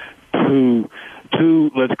go on two,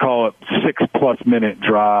 let's call it 6+ minute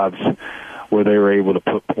drives where they were able to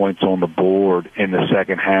put points on the board in the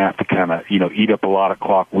second half to kind of, eat up a lot of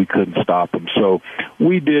clock. We couldn't stop them. So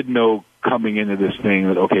we did know coming into this thing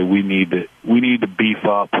that, okay, we need to beef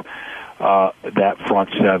up that front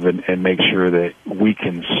seven and make sure that we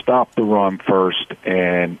can stop the run first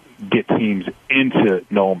and get teams into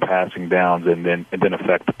known passing downs and then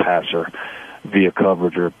affect the passer via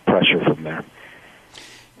coverage or pressure from there.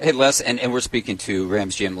 Hey, Les, and we're speaking to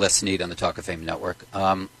Rams GM Les Snead on the Talk of Fame Network.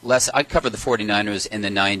 Les, I covered the 49ers in the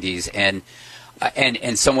 90s and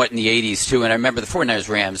somewhat in the 80s, too, and I remember the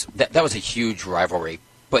 49ers-Rams, that was a huge rivalry,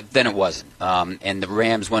 but then it wasn't. And the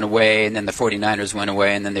Rams went away, and then the 49ers went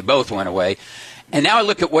away, and then they both went away. And now I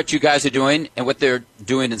look at what you guys are doing and what they're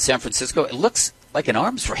doing in San Francisco. It looks like an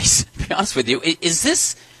arms race, to be honest with you. Is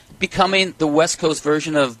this becoming the West Coast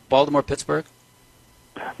version of Baltimore-Pittsburgh?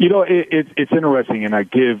 It's interesting, and I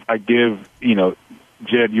give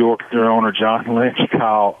Jed York, their owner, John Lynch,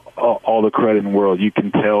 Kyle, all the credit in the world. You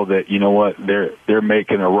can tell that they're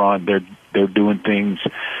making a run. They're doing things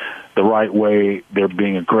the right way. They're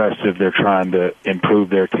being aggressive. They're trying to improve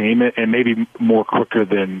their team, and maybe more quicker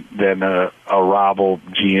than a rival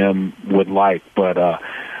GM would like. But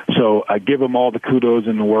so I give them all the kudos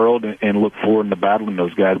in the world and look forward to battling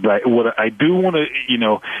those guys. But what I do want to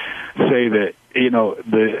say that.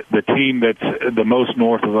 The team that's the most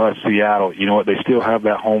north of us, Seattle, they still have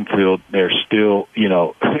that home field. They're still,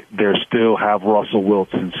 they still have Russell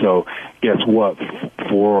Wilson. So guess what?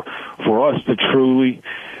 For us to truly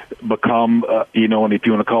become, and if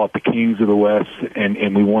you want to call it the kings of the West,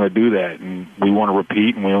 and we want to do that, and we want to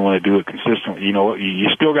repeat, and we want to do it consistently. You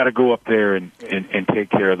still got to go up there and take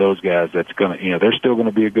care of those guys. That's gonna, they're still going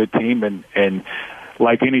to be a good team, and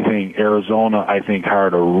like anything, Arizona, I think,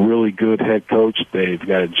 hired a really good head coach. They've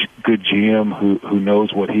got a good GM who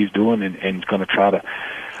knows what he's doing and is going to try to,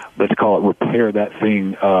 let's call it, repair that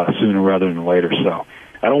thing sooner rather than later. So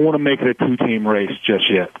I don't want to make it a two-team race just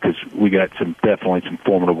yet because we got definitely some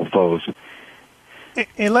formidable foes.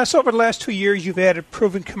 Unless over the last 2 years you've added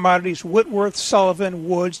proven commodities, Whitworth, Sullivan,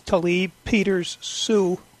 Woods, Talib, Peters,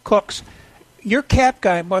 Sue, Cooks. Your cap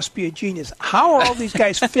guy must be a genius. How are all these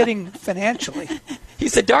guys fitting financially?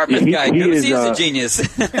 He's a Dartmouth guy. He's a genius.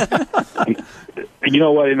 You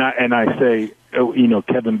know what? And I say,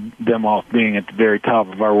 Kevin Demoff being at the very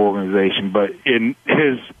top of our organization, but in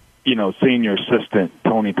his, senior assistant,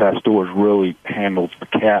 Tony Pastores, really handles the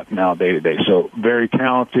cap now day to day. So very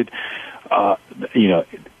talented.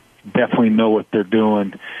 Definitely know what they're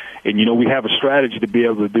doing. And, we have a strategy to be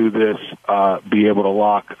able to do this, be able to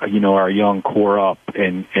lock, our young core up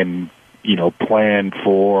and plan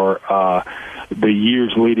for the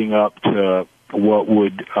years leading up to what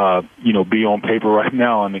would, be on paper right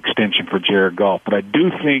now an extension for Jared Goff. But I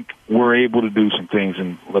do think we're able to do some things,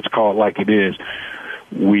 and let's call it like it is.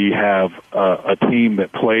 We have a team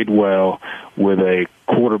that played well with a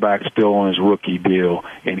quarterback still on his rookie deal,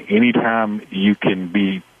 and anytime you can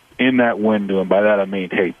be in that window, and by that I mean,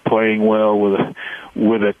 hey, playing well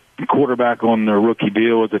with a quarterback on their rookie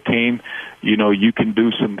deal as a team, you can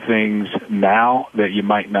do some things now that you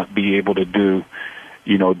might not be able to do,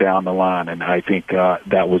 down the line. And I think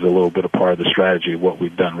that was a little bit of part of the strategy of what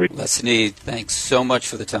we've done. Les Snead, thanks so much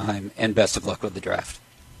for the time, and best of luck with the draft.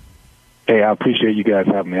 Hey, I appreciate you guys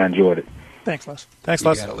having me. I enjoyed it. Thanks, Les. Thanks,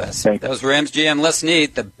 Les. You got it, Les. That was Rams GM Les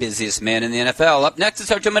Snead, the busiest man in the NFL. Up next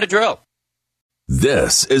is our 2-minute drill.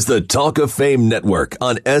 This is the Talk of Fame Network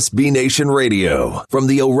on SB Nation Radio from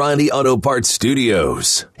the O'Reilly Auto Parts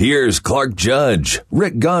Studios. Here's Clark Judge,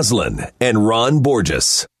 Rick Goslin, and Ron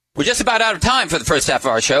Borges. We're just about out of time for the first half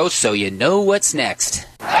of our show, so you know what's next.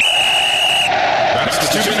 That's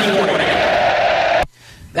the 2-minute warning.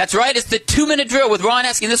 That's right, it's the 2-minute drill with Ron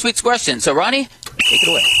asking this week's question. So, Ronnie, take it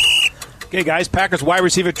away. Okay, guys, Packers wide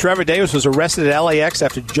receiver Trevor Davis was arrested at LAX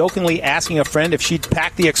after jokingly asking a friend if she'd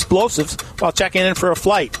pack the explosives while checking in for a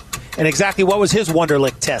flight. And exactly what was his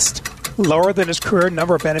Wonderlic test? Lower than his career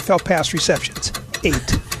number of NFL pass receptions. 8.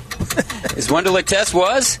 His Wonderlic test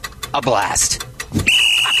was a blast.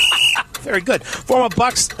 Very good. Former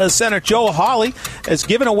Bucks center Joe Hawley has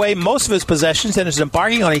given away most of his possessions and is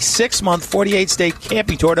embarking on a 6-month, 48-state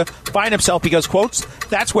camping tour to find himself because, quotes,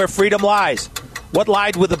 that's where freedom lies. What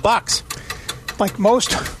lied with the Bucks? Like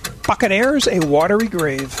most Buccaneers, a watery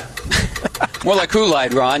grave. More like who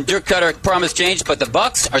lied, Ron? Dirk Cutter promised change, but the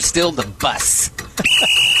Bucks are still the bus.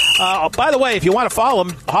 By the way, if you want to follow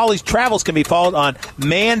him, Hawley's travels can be followed on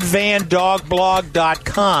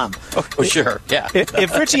manvandogblog.com. Oh, sure, yeah.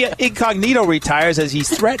 If Richie Incognito retires, as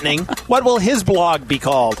he's threatening, what will his blog be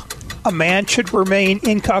called? A man should remain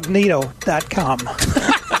incognito.com.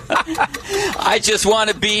 I just want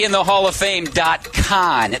to be in the Hall of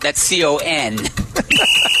Fame.con. That's C-O-N.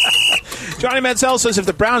 Johnny Manziel says if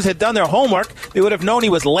the Browns had done their homework, they would have known he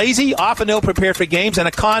was lazy, often ill-prepared for games, and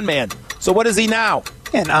a con man. So what is he now?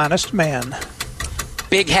 An honest man.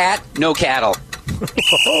 Big hat, no cattle.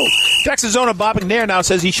 Texas owner Bob McNair now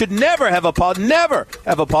says he should never have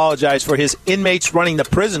apologized for his inmates running the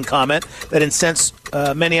prison comment that incensed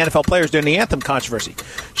many NFL players during the anthem controversy.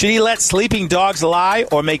 Should he let sleeping dogs lie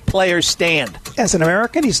or make players stand? As an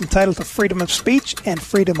American, he's entitled to freedom of speech and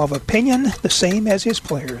freedom of opinion, the same as his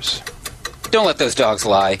players. Don't let those dogs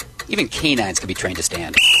lie. Even canines can be trained to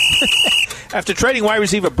stand. After trading wide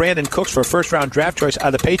receiver Brandon Cooks for a first-round draft choice,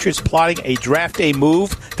 are the Patriots plotting a draft day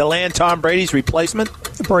move to land Tom Brady's replacement?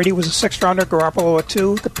 Brady was a sixth-rounder, Garoppolo a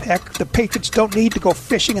 2. The Patriots don't need to go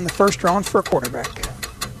fishing in the first round for a quarterback.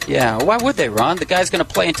 Yeah, why would they, Ron? The guy's going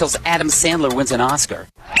to play until Adam Sandler wins an Oscar.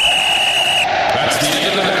 That's the end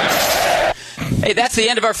of the match. Hey, that's the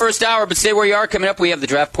end of our first hour, but stay where you are. Coming up, we have the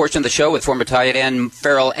draft portion of the show with former tight end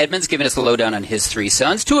Farrell Edmonds giving us the lowdown on his 3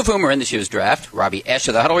 sons, 2 of whom are in this year's draft, Robbie Esch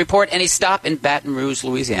of the Huddle Report, and a stop in Baton Rouge,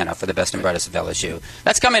 Louisiana for the best and brightest of LSU.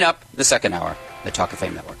 That's coming up the second hour, the Talk of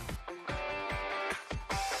Fame Network.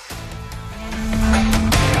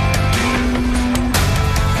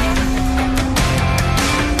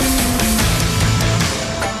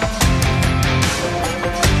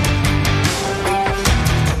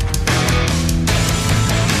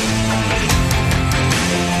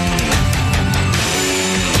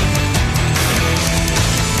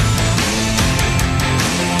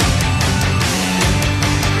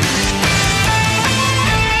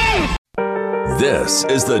 This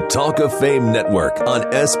is the Talk of Fame Network on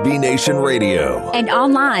SB Nation Radio. And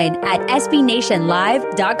online at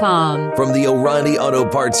SBNationLive.com. From the O'Reilly Auto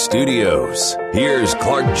Parts Studios, here's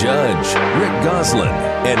Clark Judge, Rick Goslin,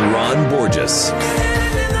 and Ron Borges.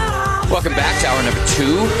 Welcome back to hour number 2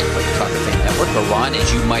 of the Talk of Fame Network, or Ron,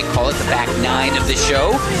 as you might call it, the back 9 of the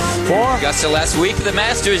show. 4. Augusta last week, the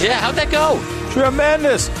Masters. Yeah, how'd that go?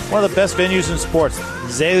 Tremendous. One of the best venues in sports.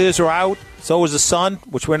 Azaleas are out. So was the sun,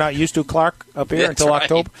 which we're not used to, Clark, up here until right.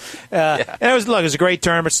 October. And it was a great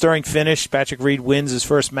tournament, stirring finish. Patrick Reed wins his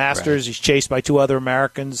first Masters. Right. He's chased by 2 other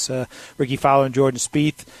Americans, Ricky Fowler and Jordan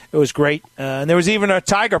Spieth. It was great. And there was even a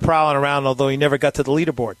tiger prowling around, although he never got to the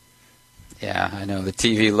leaderboard. Yeah, I know. The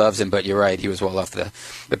TV loves him, but you're right. He was well off the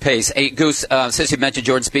pace. Hey, Goose, since you mentioned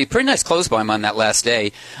Jordan Spieth, pretty nice close by him on that last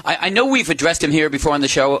day. I know we've addressed him here before on the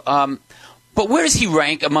show, but where does he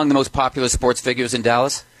rank among the most popular sports figures in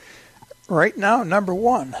Dallas? Right now, number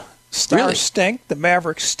 1. Stars stink. The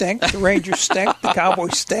Mavericks stink. The Rangers stink. The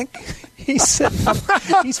Cowboys stink. He's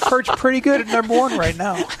perched pretty good at number 1 right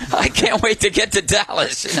now. I can't wait to get to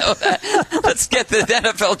Dallas. Let's get the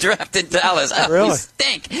NFL draft in Dallas. Really? We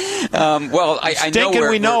stink. Well, I know where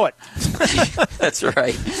we know it. That's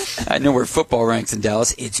right. I know where football ranks in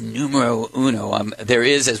Dallas. It's numero uno. There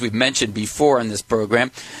is, as we've mentioned before in this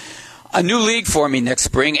program, a new league forming next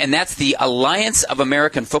spring, and that's the Alliance of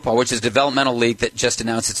American Football, which is a developmental league that just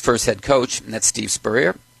announced its first head coach, and that's Steve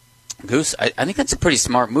Spurrier. Goose, I think that's a pretty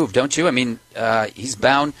smart move, don't you? I mean, he's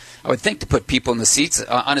bound, I would think, to put people in the seats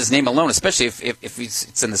on his name alone, especially if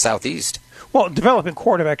it's in the Southeast. Well, developing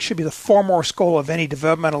quarterbacks should be the foremost goal of any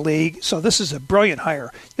developmental league, so this is a brilliant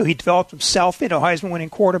hire. He developed himself into a Heisman-winning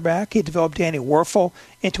quarterback. He developed Danny Werfel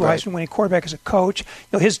into a Heisman-winning quarterback as a coach.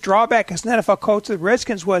 His drawback as an NFL coach to the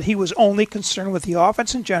Redskins was he was only concerned with the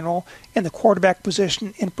offense in general and the quarterback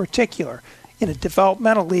position in particular. In a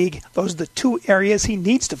developmental league, those are the 2 areas he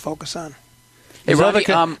needs to focus on. Hey, Ronnie,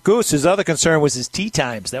 Goose, his other concern was his tee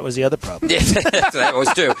times. That was the other problem. That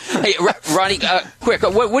was too. Hey, Ronnie, quick,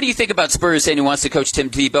 what do you think about Spurs saying he wants to coach Tim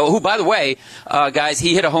Tebow, who, by the way, guys,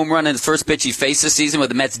 he hit a home run in the first pitch he faced this season with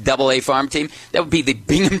the Mets Double-A farm team? That would be the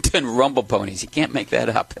Binghamton Rumble Ponies. You can't make that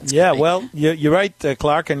up. That's great. Well, you're right,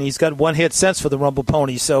 Clark, and he's got one hit since for the Rumble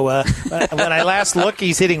Ponies. So when I last look,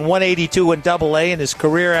 he's hitting 182 in Double-A, and his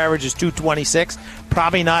career average is 226.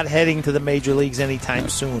 Probably not heading to the major leagues anytime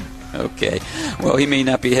soon. Okay. Well, he may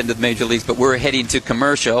not be heading to the major leagues, but we're heading to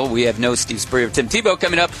commercial. We have no Steve Spurrier, Tim Tebow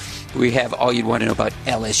coming up. We have all you'd want to know about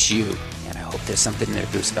LSU. And I hope there's something there,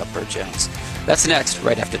 Goose, about Burt Jones. That's next,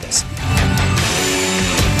 right after this.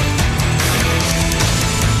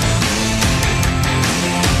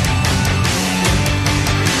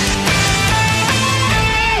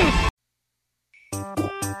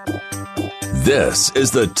 This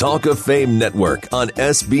is the Talk of Fame Network on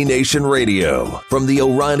SB Nation Radio. From the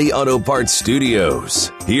O'Reilly Auto Parts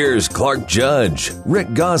Studios, here's Clark Judge,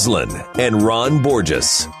 Rick Goslin, and Ron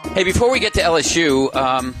Borges. Hey, before we get to LSU,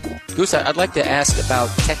 Goose, I'd like to ask about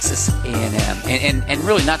Texas A&M, and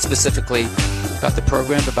really not specifically about the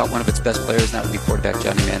program, about one of its best players, and that would be quarterback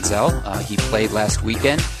Johnny Manziel. He played last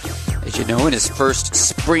weekend, as you know, in his first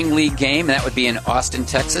spring league game, and that would be in Austin,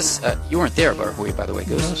 Texas. You weren't there, were you, by the way,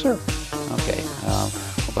 Goose? No, sir. Okay. Well,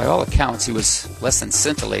 by all accounts, he was less than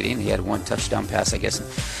scintillating. He had one touchdown pass, I guess, and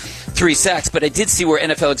 3 sacks. But I did see where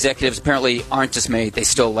NFL executives apparently aren't dismayed. They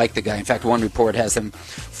still like the guy. In fact, one report has them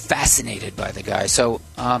fascinated by the guy. So,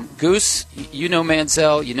 Goose, you know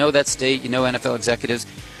Manziel, you know that state, you know NFL executives.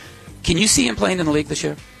 Can you see him playing in the league this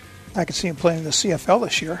year? I can see him playing in the CFL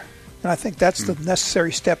this year. And I think that's the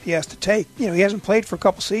necessary step he has to take. You know, he hasn't played for a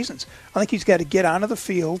couple seasons. I think he's got to get onto the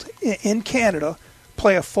field in Canada,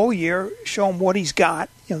 play a full year, show him what he's got.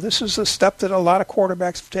 You know, this is a step that a lot of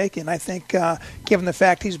quarterbacks have taken. I think, given the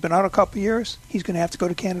fact he's been out a couple years, he's going to have to go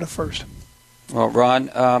to Canada first. Well, Ron,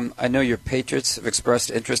 I know your Patriots have expressed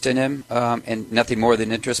interest in him, and nothing more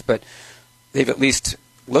than interest, but they've at least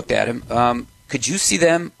looked at him. Could you see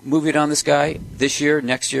them moving on this guy this year,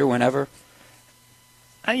 next year, whenever?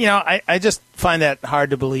 You know, I just find that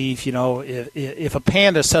hard to believe. You know, if a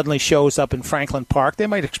panda suddenly shows up in Franklin Park, they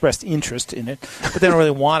might express interest in it, but they don't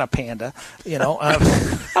really want a panda. You know,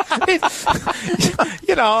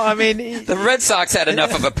 the Red Sox had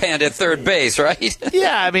enough of a panda at third base, right?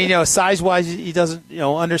 Yeah, I mean, you know, size-wise, he doesn't. You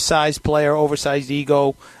know, undersized player, oversized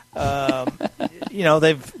ego. You know,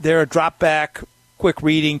 they're a drop-back, quick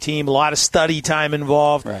reading team. A lot of study time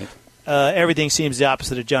involved. Right. Everything seems the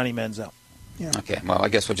opposite of Johnny Manziel. Yeah. Okay, well, I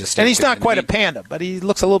guess we'll just... And he's not quite a panda, but he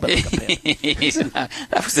looks a little bit like a panda.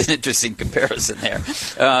 That was an interesting comparison there.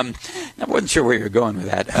 I wasn't sure where you were going with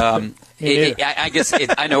that. I guess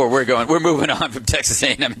I know where we're going. We're moving on from Texas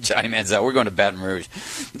A&M and Johnny Manziel. We're going to Baton Rouge.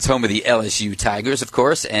 It's home of the LSU Tigers, of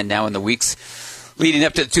course, and now in the weeks leading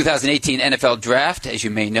up to the 2018 NFL Draft, as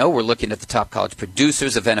you may know, we're looking at the top college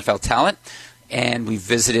producers of NFL talent, and we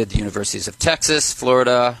visited the universities of Texas,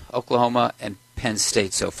 Florida, Oklahoma, and Penn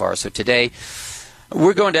State so far. So today,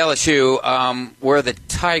 we're going to LSU, where the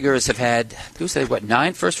Tigers have had,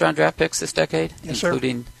 9 first-round draft picks this decade? Yes,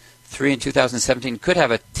 including 3 in 2017. Could have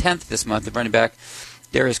a 10th this month of running back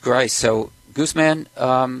Darius Grice. So, Gooseman,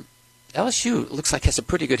 LSU looks like has a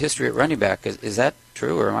pretty good history at running back. Is that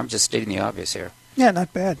true, or am I just stating the obvious here? Yeah,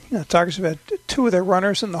 not bad. You know, Tigers have had 2 of their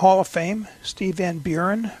runners in the Hall of Fame, Steve Van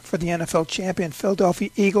Buren for the NFL champion Philadelphia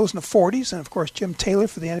Eagles in the 40s, and, of course, Jim Taylor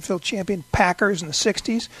for the NFL champion Packers in the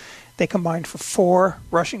 60s. They combined for 4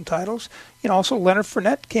 rushing titles. And also Leonard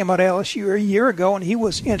Fournette came out of LSU a year ago, and he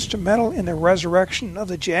was instrumental in the resurrection of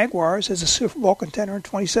the Jaguars as a Super Bowl contender in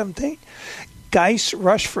 2017. Geis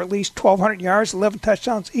rushed for at least 1,200 yards, 11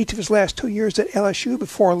 touchdowns each of his last 2 years at LSU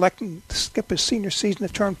before electing to skip his senior season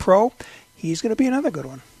to turn pro. He's going to be another good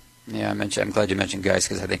one. Yeah, I'm glad you mentioned Geis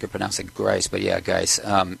because I think you're pronouncing Grice, but yeah, Geis.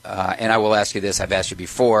 And I will ask you this. I've asked you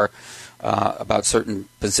before about certain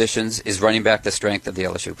positions. Is running back the strength of the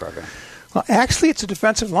LSU program? Well, actually, it's a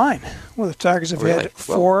defensive line. Well, the Tigers have had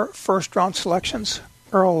 4 first-round selections.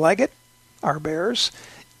 Earl Leggett, our Bears,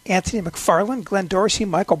 Anthony McFarland, Glenn Dorsey,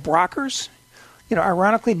 Michael Brockers. You know,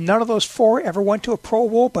 ironically, none of those 4 ever went to a Pro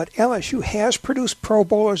Bowl, but LSU has produced Pro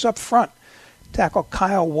Bowlers up front. Tackle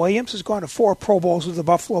Kyle Williams has gone to 4 Pro Bowls with the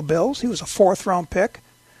Buffalo Bills. He was a 4th-round pick.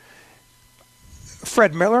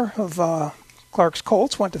 Fred Miller of Clark's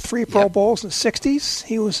Colts went to 3 Pro Bowls in the 60s.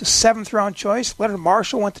 He was a 7th-round choice. Leonard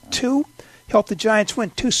Marshall went to 2. Helped the Giants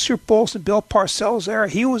win 2 Super Bowls in Bill Parcells' era.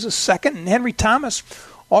 He was a 2nd. And Henry Thomas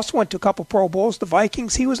also went to a couple Pro Bowls. The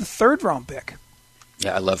Vikings, he was a 3rd-round pick.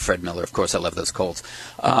 Yeah, I love Fred Miller. Of course, I love those Colts.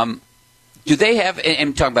 Do they have,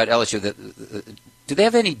 and talking about LSU, do they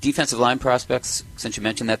have any defensive line prospects, since you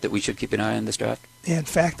mentioned that we should keep an eye on this draft? Yeah, in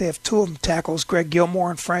fact, they have 2 of them tackles, Greg Gilmore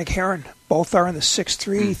and Frank Heron. Both are in the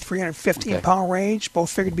 6'3", 315-pound range. Both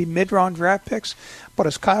figured to be mid-round draft picks. But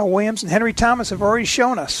as Kyle Williams and Henry Thomas have already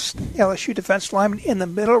shown us, LSU defensive linemen in the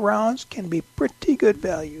middle rounds can be pretty good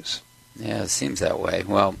values. Yeah, it seems that way.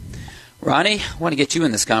 Well, Ronnie, I want to get you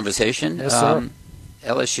in this conversation. Yes, sir.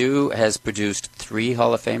 LSU has produced 3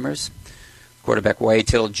 Hall of Famers. Quarterback Wyatt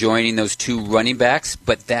Tittle joining those 2 running backs,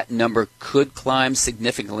 but that number could climb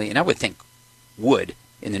significantly, and I would think would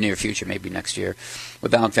in the near future, maybe next year,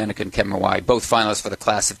 with Alan Faneca and Kevin Mawae, both finalists for the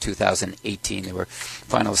class of 2018. They were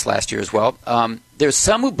finalists last year as well. There's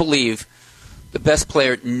some who believe the best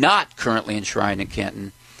player not currently enshrined in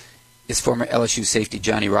Canton is former LSU safety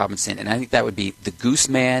Johnny Robinson, and I think that would be the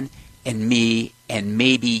Gooseman and me and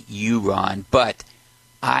maybe you, Ron. But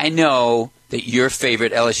I know that your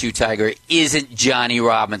favorite LSU Tiger isn't Johnny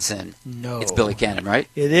Robinson. No. It's Billy Cannon, right?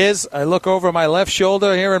 It is. I look over my left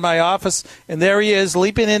shoulder here in my office, and there he is,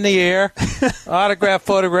 leaping in the air. Autograph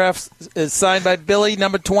photograph is signed by Billy,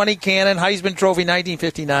 number 20, Cannon, Heisman Trophy,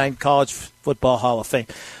 1959, College Football Hall of Fame.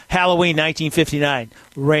 Halloween, 1959,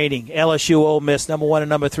 reigning LSU Ole Miss, number 1 and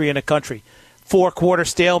number 3 in the country. 4-quarter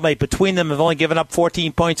stalemate. Between them, have only given up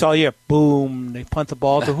 14 points all year. Boom. They punt the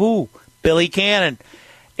ball to who? Billy Cannon.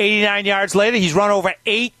 89 yards later, he's run over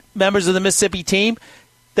 8 members of the Mississippi team.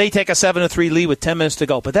 They take a 7-3 lead with 10 minutes to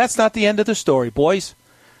go. But that's not the end of the story, boys.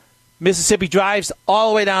 Mississippi drives all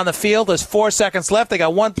the way down the field. There's 4 seconds left. They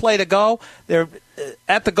got 1 play to go. They're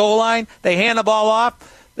at the goal line. They hand the ball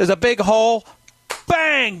off. There's a big hole.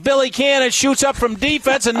 Bang! Billy Cannon shoots up from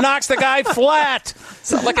defense and knocks the guy flat.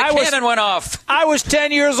 Sounds like a cannon went off. I was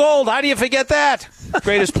 10 years old. How do you forget that?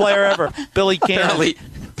 Greatest player ever, Billy Cannon.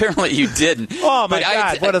 Apparently you didn't. Oh, my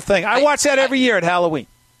God, what a thing. I watch that every year at Halloween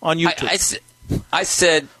on YouTube. I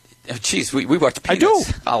said, geez, we watch Peanuts. I do.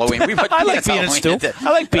 Halloween. We watch I like Peanuts, too.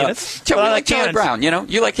 I like Peanuts. We like Charlie Charlie Brown.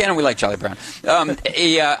 You like Cannon, we like Charlie Brown.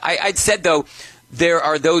 I said, though, there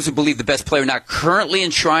are those who believe the best player not currently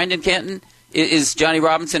enshrined in Canton is Johnny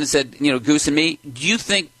Robinson, and said, Goose and me. Do you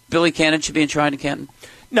think Billy Cannon should be enshrined in Canton?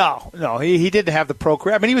 No, he didn't have the pro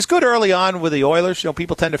career. I mean, he was good early on with the Oilers.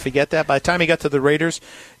 People tend to forget that. By the time he got to the Raiders,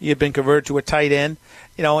 he had been converted to a tight end.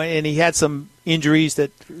 And he had some injuries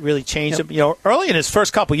that really changed him. Early in his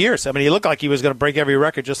first couple years, I mean, he looked like he was going to break every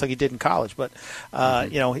record just like he did in college. But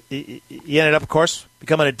he ended up, of course,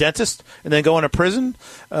 becoming a dentist and then going to prison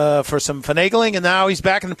for some finagling, and now he's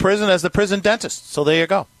back in the prison as the prison dentist. So there you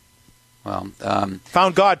go. Well,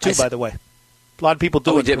 found God too, by the way. A lot of people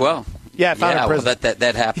do. Oh, he did well. Yeah, found in prison. Well,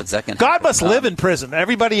 that happens. That can God happen. must live in prison.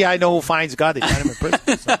 Everybody I know who finds God, they find him in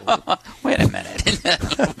prison. Wait a minute.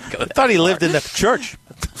 I thought he lived in the church.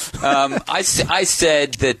 I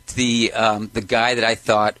said that the guy that I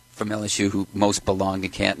thought from LSU who most belonged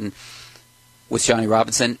in Canton was Johnny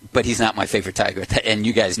Robinson, but he's not my favorite Tiger. And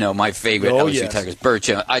you guys know my favorite LSU Tiger is Burt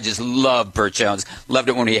Jones. I just love Burt Jones. Loved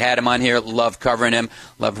it when we had him on here. Loved covering him.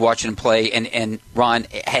 Loved watching him play. And Ron,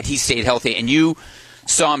 had he stayed healthy, and you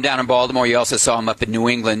saw him down in Baltimore, you also saw him up in New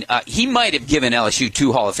England, he might have given LSU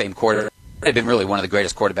 2 Hall of Fame quarterbacks. He have been really one of the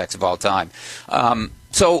greatest quarterbacks of all time.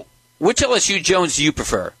 So which LSU Jones do you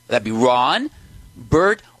prefer? That'd be Ron,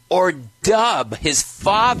 Burt, or Dub, his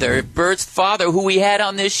father, Burt's father, who we had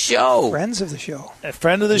on this show. Friends of the show. A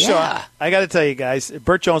friend of the show. I got to tell you guys,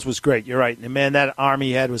 Burt Jones was great. You're right. And, man, that arm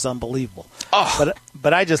he had was unbelievable. Oh.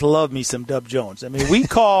 But I just love me some Dub Jones. I mean, we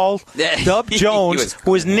called Dub Jones,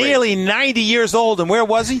 who was nearly 90 years old, and where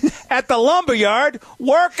was he? At the lumberyard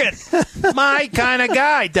working. My kind of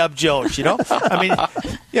guy, Dub Jones, I mean,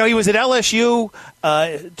 he was at LSU,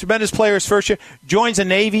 tremendous player his first year, joins the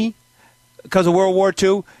Navy because of World War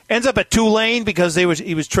II, ends up at Tulane because he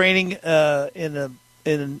was training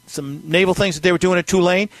in some naval things that they were doing at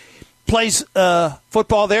Tulane, plays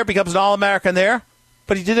football there, becomes an All-American there,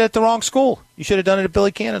 but he did it at the wrong school. You should have done it at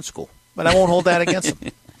Billy Cannon School, but I won't hold that against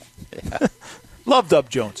him. Love Dub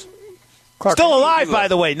Jones. Clark, still alive, by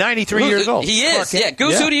the way, 93 years old. He is. Clark,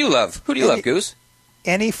 Goose, who do you love? Who do you love, Goose?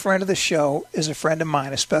 Any friend of the show is a friend of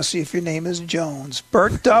mine, especially if your name is Jones.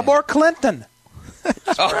 Burt, Dub, or Clinton.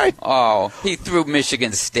 Right. Oh, he threw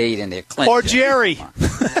Michigan State into Clinton. Or Jerry.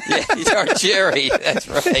 Or Jerry. That's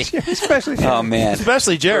right. Especially Jerry. Oh, man.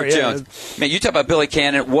 Especially Jerry. Burt Jones. Man, you talk about Billy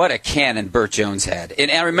Cannon. What a cannon Burt Jones had.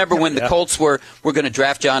 And I remember when the Colts were going to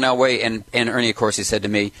draft John Elway, and Ernie, of course, he said to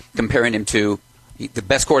me, comparing him to the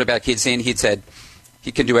best quarterback he'd seen, he'd said,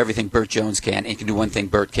 he can do everything Burt Jones can, and he can do one thing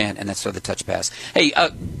Burt can, and that's throw the touch pass. Hey,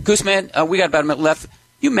 Gooseman, we got about a minute left.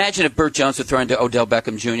 You imagine if Burt Jones were thrown to Odell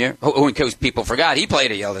Beckham Jr., who in case people forgot, he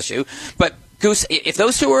played at LSU. But, Goose, if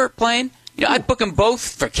those two were playing, I'd book them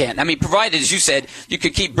both for Canton. I mean, provided, as you said, you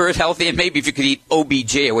could keep Burt healthy, and maybe if you could eat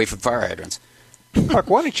OBJ away from fire hydrants.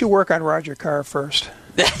 Clark, why don't you work on Roger Carr first?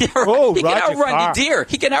 Oh, he can outrun Carr. deer.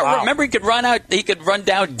 He can outrun. Wow. Remember, he could run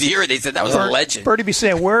down deer. They said that was a legend. Birdie be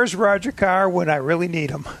saying, "Where's Roger Carr when I really need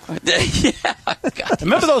him?"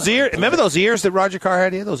 Remember those ears? Remember those ears that Roger Carr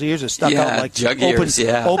had here? Those ears that stuck out like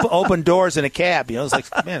open doors in a cab. It's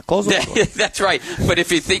like, man, close the door. That's right. But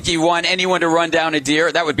if you think you want anyone to run down a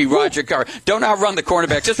deer, that would be Roger Carr. Don't outrun the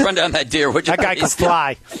cornerback. Just run down that deer. That guy could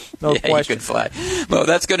fly. No question. He could fly. Well,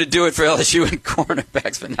 that's going to do it for LSU and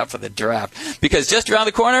cornerbacks, but not for the draft. Because just around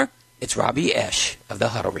the corner, it's Robbie Esch of the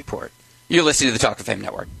Huddle Report. You're listening to the Talk of Fame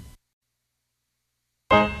Network.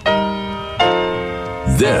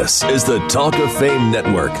 This is the Talk of Fame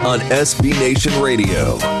Network on SB Nation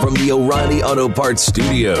Radio from the O'Reilly Auto Parts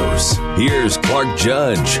Studios. Here's Clark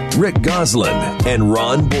Judge, Rick Goslin, and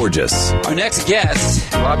Ron Borges. Our next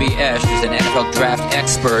guest, Robbie Esch, is an NFL draft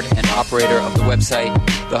expert and operator of the website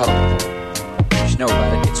The Huddle. You should know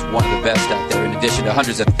about it. It's one of the best out there. In addition to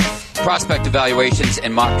hundreds of prospect evaluations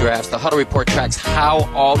and mock drafts, The Huddle Report tracks how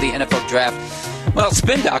all the NFL draft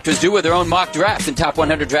spin doctors do with their own mock drafts and top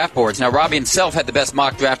 100 draft boards. Now, Robbie himself had the best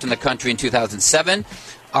mock draft in the country in 2007.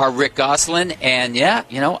 Our Rick Goslin, and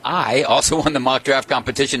I also won the mock draft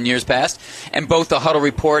competition in years past. And both The Huddle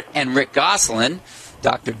Report and Rick Goslin,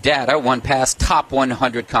 Dr. Data, won past top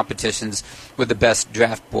 100 competitions with the best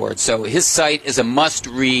draft board. So his site is a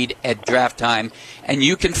must-read at draft time, and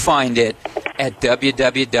you can find it at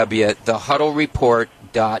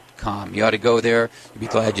www.thehuddlereport.com. You ought to go there. You'll be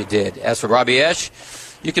glad you did. As for Robbie Esch,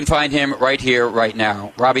 you can find him right here, right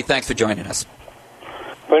now. Robbie, thanks for joining us.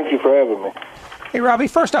 Thank you for having me. Hey, Robbie,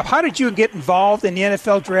 first off, how did you get involved in the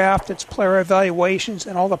NFL draft, its player evaluations,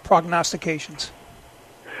 and all the prognostications?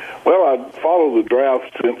 Well, I followed the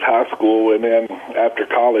draft since high school, and then after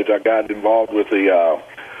college, I got involved with the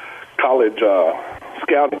college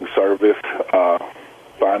scouting service,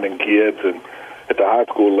 finding kids and at the high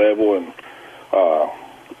school level and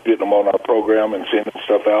getting them on our program and sending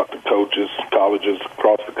stuff out to coaches, colleges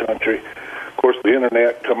across the country. Of course, the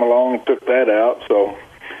internet come along and took that out. So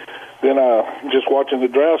then just watching the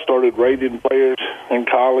draft, started rating players in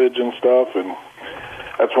college and stuff, and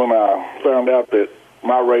that's when I found out that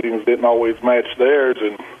my ratings didn't always match theirs,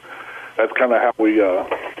 and that's kind of how we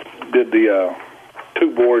did the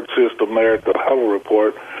two-board system there at the Huddle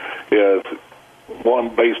Report, is one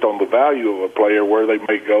based on the value of a player, where they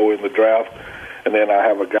may go in the draft, and then I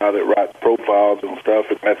have a guy that writes profiles and stuff,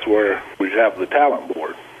 and that's where we have the talent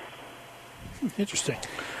board. Interesting.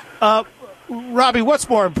 Robbie, what's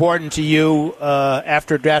more important to you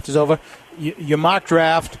after a draft is over, your mock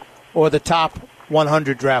draft or the top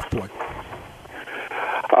 100 draft board?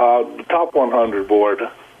 The top 100 board.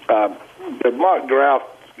 The mock draft,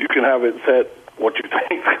 you can have it set what you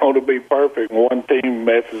think is going to be perfect. One team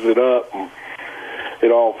messes it up, and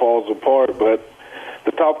it all falls apart, but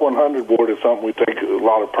the top 100 board is something we take a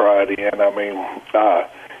lot of pride in. I mean,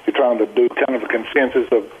 you're trying to do kind of a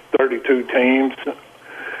consensus of 32 teams,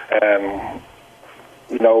 and,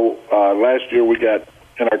 last year we got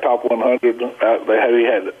in our top 100, we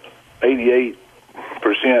had 88%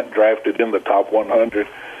 drafted in the top 100.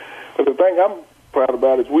 But the thing I'm proud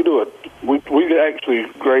about is we actually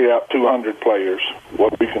grade out 200 players,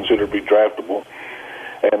 what we consider to be draftable.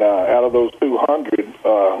 And out of those 200,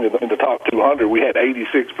 in the top 200, we had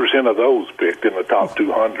 86% of those picked in the top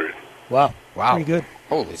 200. Wow. Pretty good.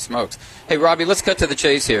 Holy smokes. Hey, Robbie, let's cut to the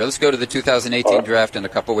chase here. Let's go to the 2018 draft in a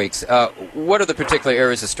couple weeks. What are the particular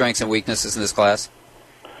areas of strengths and weaknesses in this class?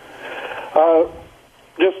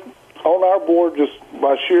 Just on our board, just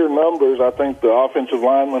by sheer numbers, I think the offensive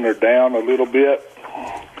linemen are down a little bit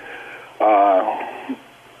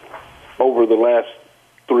over the last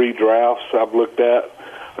 3 drafts I've looked at.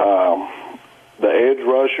 The edge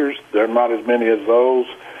rushers, there are not as many as those,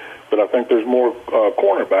 but I think there's more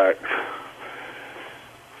cornerbacks.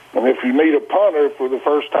 And if you need a punter, for the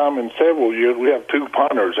first time in several years, we have 2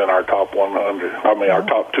 punters in our top 100. Our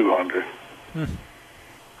top 200.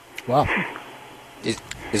 Wow.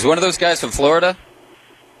 Is one of those guys from Florida?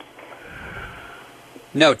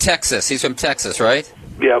 No, Texas. He's from Texas, right?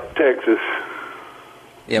 Yep, Texas.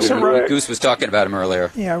 Yeah, so Goose was talking about him earlier.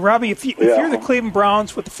 Yeah, Robbie, if you're the Cleveland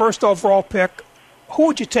Browns with the first overall pick, who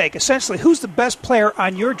would you take? Essentially, who's the best player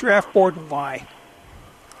on your draft board and why?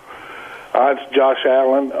 It's Josh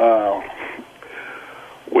Allen.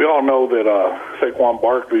 We all know that Saquon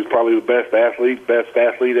Barkley is probably the best athlete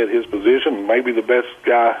at his position, maybe the best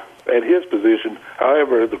guy at his position.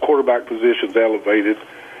 However, the quarterback position's elevated.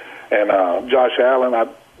 And Josh Allen,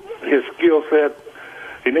 his skill set,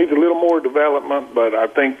 he needs a little more development, but I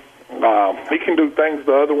think he can do things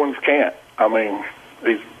the other ones can't. I mean,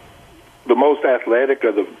 he's the most athletic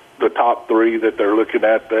of the top 3 that they're looking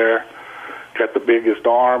at there. Got the biggest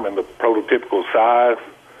arm and the prototypical size.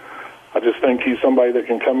 I just think he's somebody that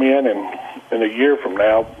can come in and in a year from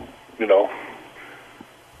now, he's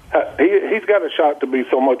got a shot to be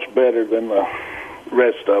so much better than the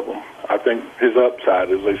rest of them. I think his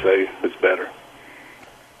upside, as they say, is better.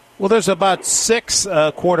 Well, there's about 6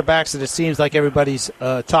 quarterbacks that it seems like everybody's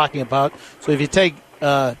talking about. So if you take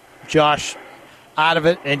Josh out of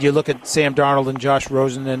it and you look at Sam Darnold and Josh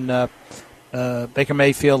Rosen and Baker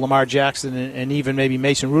Mayfield, Lamar Jackson, and even maybe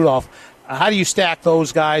Mason Rudolph, how do you stack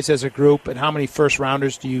those guys as a group, and how many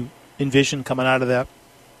first-rounders do you envision coming out of that?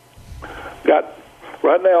 Right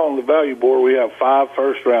Right now on the value board, we have 5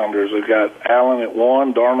 first-rounders. We've got Allen at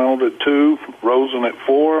 1, Darnold at 2, Rosen at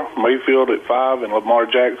 4, Mayfield at 5, and Lamar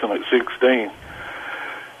Jackson at 16.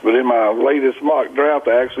 But in my latest mock draft,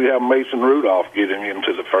 I actually have Mason Rudolph getting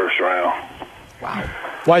into the first round. Wow.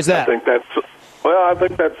 Why is that? I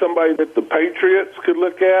think that's somebody that the Patriots could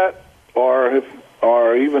look at, or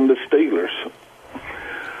even the Steelers.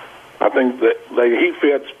 I think that he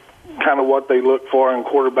fits kind of what they look for in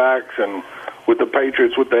quarterbacks, and with the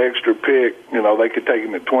Patriots with the extra pick, they could take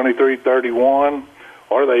him at 23, 31,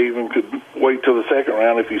 or they even could wait till the second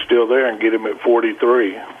round if he's still there and get him at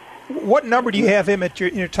 43. What number do you have him at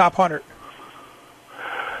in your top 100?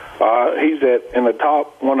 He's in the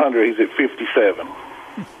top 100. He's at 57.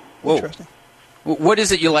 Whoa. Interesting. What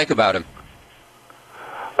is it you like about him?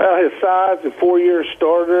 Well, his size, the 4-year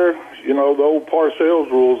starter. The old Parcells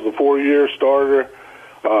rules. The 4-year starter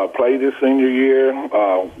played his senior year,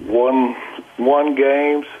 won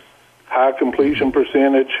games, high completion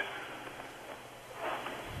percentage.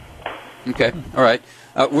 Okay, all right.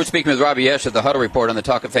 We're speaking with Robbie Esch of the Huddle Report on the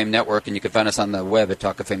Talk of Fame Network, and you can find us on the web at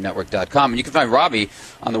talkoffamenetwork.com. And you can find Robbie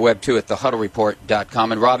on the web, too, at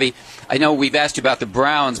thehuddlereport.com. And, Robbie, I know we've asked you about the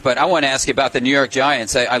Browns, but I want to ask you about the New York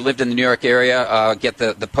Giants. I lived in the New York area, get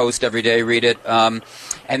the Post every day, read it. And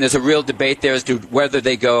there's a real debate there as to whether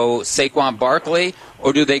they go Saquon Barkley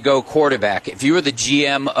or do they go quarterback. If you were the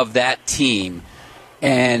GM of that team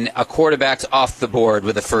and a quarterback's off the board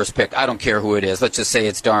with the first pick, I don't care who it is. Let's just say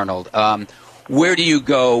it's Darnold. Where do you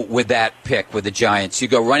go with that pick with the Giants? You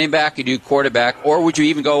go running back, you do quarterback, or would you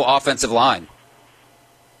even go offensive line?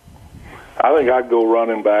 I think I'd go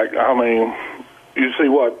running back. I mean, you see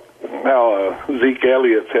how Zeke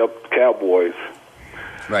Elliott's helped the Cowboys.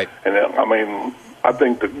 Right. And, I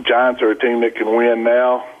think the Giants are a team that can win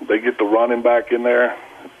now. They get the running back in there.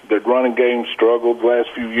 Their running game struggled the last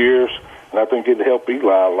few years, and I think it'd help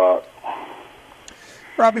Eli a lot.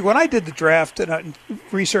 Robbie, when I did the draft and I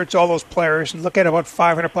researched all those players and look at about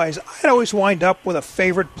 500 players, I'd always wind up with a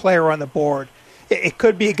favorite player on the board. It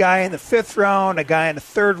could be a guy in the 5th round, a guy in the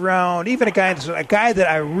 3rd round, even a guy that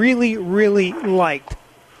I really, really liked.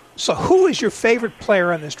 So who is your favorite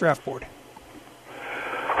player on this draft board?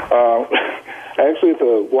 Actually, it's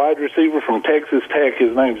a wide receiver from Texas Tech.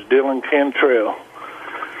 His name's Dylan Cantrell.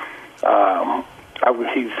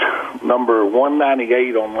 He's number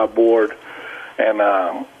 198 on my board. And,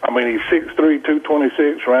 he's 6'3",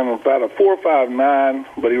 226, ran about a 4.59,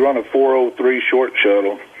 but he run a 4.03 short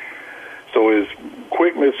shuttle. So his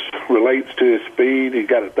quickness relates to his speed. He's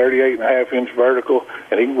got a 38.5-inch vertical,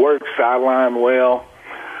 and he works sideline well.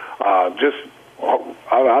 I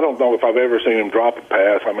don't know if I've ever seen him drop a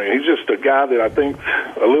pass. He's just a guy that I think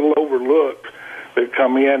a little overlooked that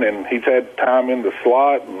come in, and he's had time in the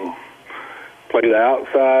slot and play the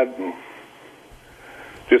outside, and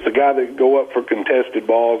just a guy that can go up for contested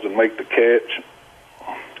balls and make the catch.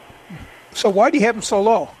 So why do you have him so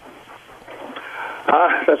low?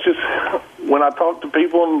 That's just when I talk to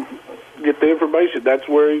people and get the information, that's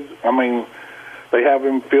where he's, they have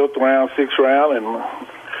him 5th round, 6th round, and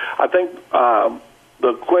I think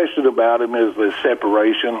the question about him is the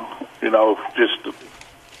separation, just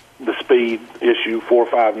the speed issue,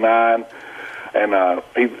 4.59, and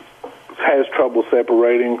he has trouble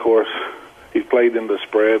separating, of course. He's played in the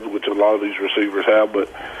spread, which a lot of these receivers have, but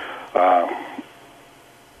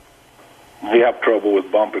he have trouble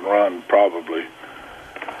with bump and run, probably.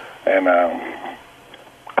 And I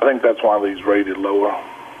think that's why he's rated lower.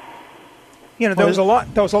 There was a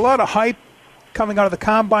lot of hype coming out of the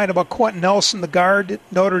combine about Quentin Nelson, the guard at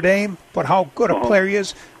Notre Dame, but how good a player he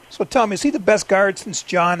is. So tell me, is he the best guard since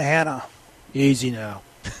John Hanna? Easy now.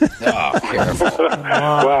 Oh, careful.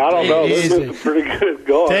 Well, I don't know. This is a pretty good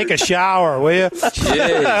guard. Take a shower, will you?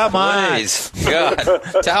 Jeez, come on. Please. God,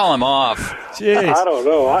 towel him off. Jeez. I don't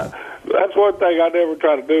know. That's one thing I never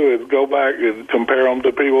try to do is go back and compare them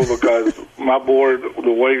to people because my board,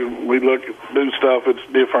 the way we do stuff,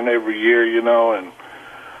 it's different every year, and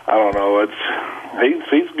I don't know.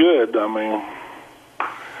 He's good.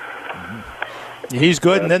 He's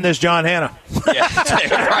good, and then there's John Hanna. Yeah,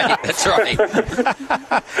 right. That's right.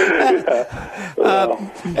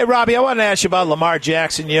 Hey, Robbie, I wanted to ask you about Lamar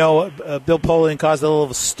Jackson. Bill Polian caused a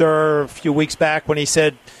little stir a few weeks back when he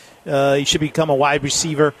said he should become a wide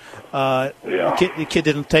receiver. The kid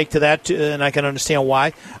didn't take to that, and I can understand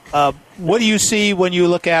why. What do you see when you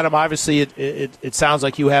look at him? Obviously, it sounds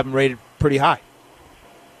like you have him rated pretty high.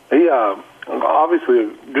 He obviously a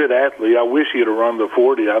good athlete. I wish he had run the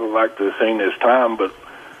 40. I'd have liked to have seen his time, but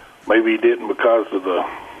maybe he didn't because of the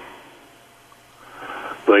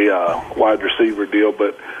wide receiver deal.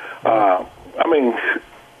 But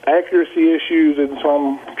accuracy issues in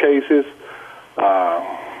some cases.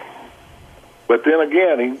 But then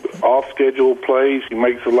again, he off-schedule plays. He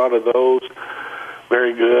makes a lot of those.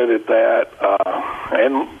 Very good at that.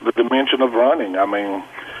 And the dimension of running. I mean,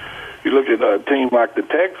 you look at a team like the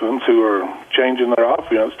Texans who are changing their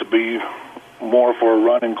offense to be more for a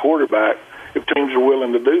running quarterback. If teams are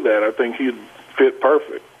willing to do that, I think he'd fit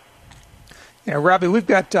perfect. Yeah, Robbie, we've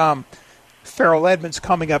got Farrell Edmonds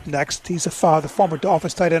coming up next. He's a father, former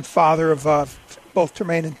Dolphins tight end, father of both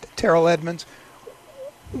Tremaine and Terrell Edmonds.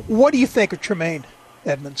 What do you think of Tremaine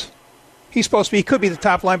Edmonds? He could be the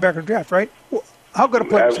top linebacker in the draft, right? How good a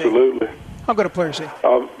player is he? Absolutely. How good a player is he?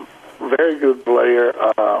 Very good player.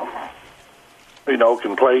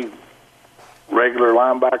 Can play regular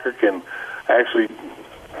linebacker, can actually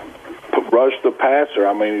rush the passer.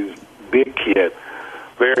 I mean, he's a big kid,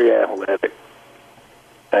 very athletic.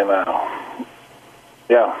 And,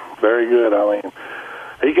 very good. I mean,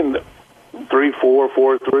 he can 3-4,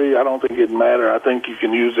 4-3. I don't think it'd matter. I think you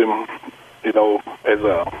can use him, as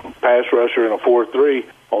a pass rusher in a 4-3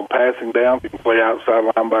 on passing down. You can play outside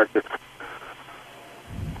linebacker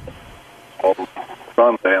on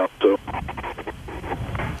run down. So,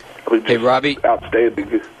 hey, Robbie.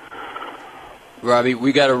 Outstanding. Robbie,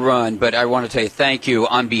 we got to run, but I want to tell you thank you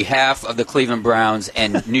on behalf of the Cleveland Browns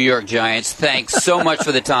and New York Giants. Thanks so much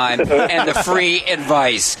for the time and the free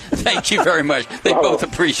advice. Thank you very much. They both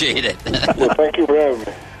appreciate it. Well, thank you for having me.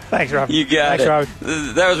 Thanks, Robbie. You got Thanks, it. Robbie.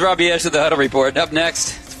 That was Robbie Esch of the Huddle Report. Up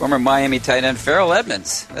next, former Miami tight end Farrell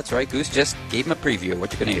Edmonds. That's right, Goose just gave him a preview of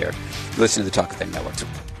what you're going to hear. Listen to the Talk of Fame Network.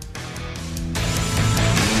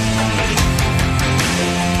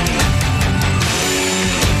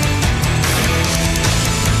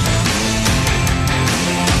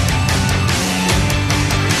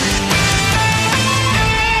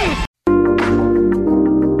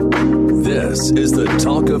 This is the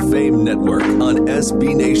Talk of Fame Network on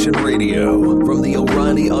SB Nation Radio from the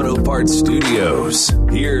O'Reilly Auto Parts Studios.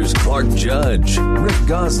 Here's Clark Judge, Rick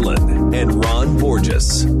Goslin, and Ron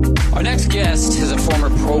Borges. Our next guest is a former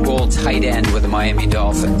Pro Bowl tight end with the Miami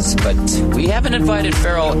Dolphins, but we haven't invited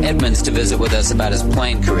Farrell Edmonds to visit with us about his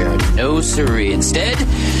playing career. No siree. Instead,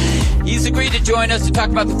 he's agreed to join us to talk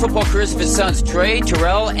about the football careers of his sons, Trey,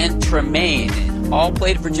 Terrell, and Tremaine. All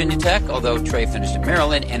played at Virginia Tech, although Trey finished at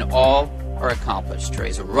Maryland, and all are accomplished.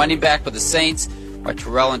 Trey's a running back with the Saints, while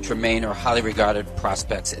Terrell and Tremaine are highly regarded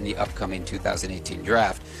prospects in the upcoming 2018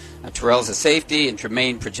 draft. Now, Terrell's a safety, and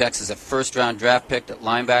Tremaine projects as a first-round draft pick at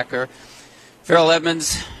linebacker. Farrell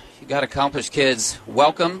Edmonds, you got accomplished kids.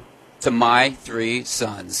 Welcome to my three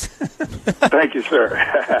sons. Thank you, sir.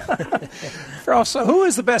 Farrell, so who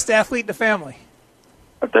is the best athlete in the family?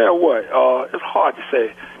 I tell you what, it's hard to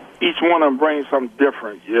say. Each one of them brings something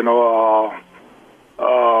different,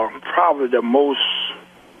 probably the most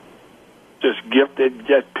just gifted,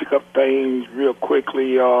 just pick up things real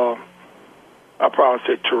quickly. I probably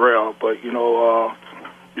say Terrell, but I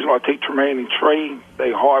take Tremaine and Trey.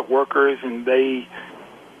 They hard workers and they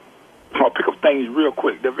pick up things real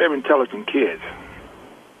quick. They're very intelligent kids.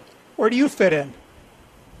 Where do you fit in?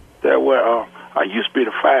 I used to be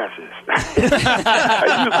the fastest.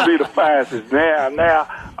 Now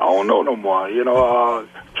I don't know no more.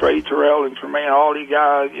 Trey, Terrell, and Tremaine, all these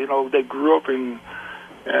guys, they grew up and,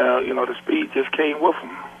 the speed just came with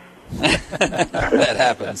them. That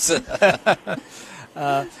happens.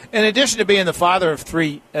 In addition to being the father of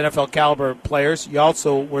three NFL caliber players, you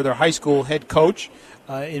also were their high school head coach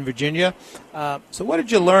in Virginia. So what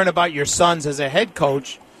did you learn about your sons as a head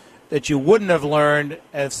coach that you wouldn't have learned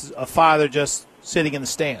as a father just sitting in the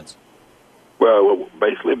stands? Well,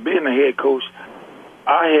 basically being a head coach,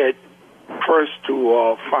 I had first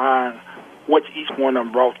to find what each one of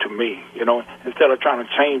them brought to me. Instead of trying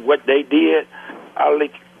to change what they did, I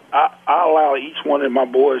allow each one of my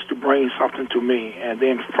boys to bring something to me, and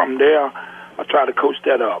then from there, I try to coach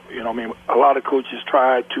that up. A lot of coaches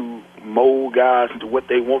try to mold guys into what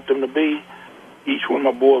they want them to be. Each one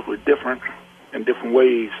of my boys were different in different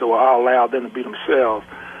ways, so I allow them to be themselves.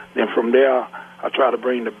 Then from there, I try to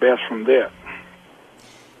bring the best from there.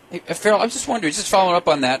 Hey, Farrell, I'm just wondering, just following up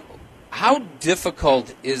on that, how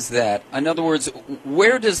difficult is that? In other words,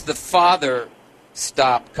 where does the father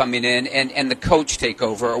stop coming in and the coach take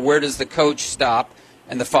over, or where does the coach stop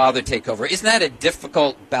and the father take over? Isn't that a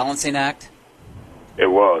difficult balancing act? It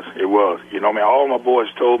was. All my boys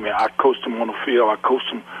told me, I coached them on the field, I coached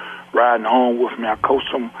them riding home with me, I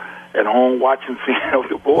coached them at home watching film.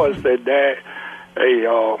 The boys said, Dad, hey,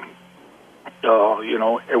 at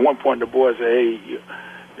one point the boys said, hey,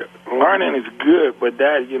 learning is good, but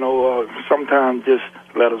Dad, sometimes just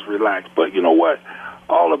let us relax. But you know what?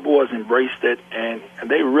 all the boys embraced it, and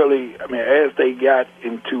they really, I mean, as they got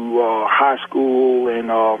into high school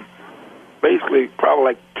and basically probably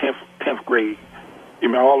like 10th grade, you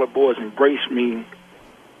know, all the boys embraced me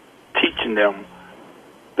teaching them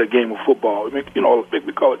the game of football. I mean, you know,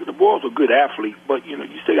 because the boys are good athletes, but, you know,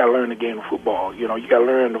 you still got to learn the game of football. You know, you got to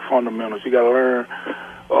learn the fundamentals. You got to learn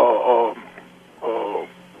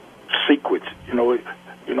secrets. You know,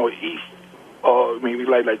 each. Maybe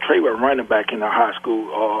like Trey was running back in the high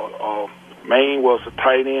school. Maine was a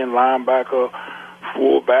tight end, linebacker,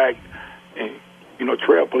 fullback, and you know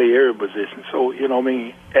Trey played every position. So you know, I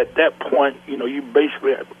mean, at that point, you know, you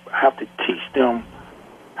basically have to teach them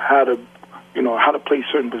how to play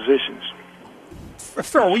certain positions.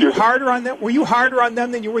 Phil, were you harder on them? Were you harder on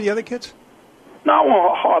them than you were the other kids? No, I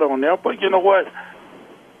wasn't harder on them, but you know what?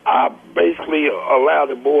 I basically allowed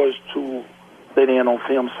the boys to sit in on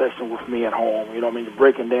film session with me at home, you know what I mean,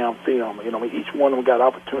 breaking down film. You know what I mean, each one of them got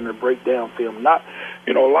opportunity to break down film. Not,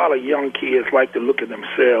 you know, a lot of young kids like to look at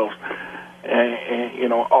themselves and you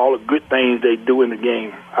know, all the good things they do in the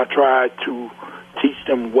game. I tried to teach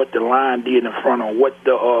them what the line did in front of, what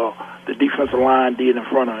the defensive line did in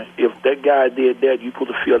front of. If that guy did that, you're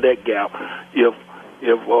supposed to fill that gap. If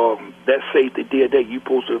that safety did that, you're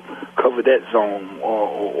supposed to cover that zone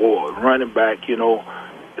or running back, you know.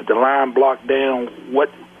 If the line blocked down, what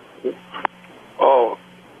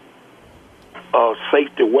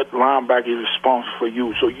safety, what linebacker is responsible for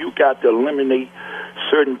you? So you got to eliminate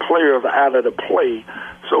certain players out of the play.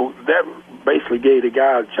 So that basically gave the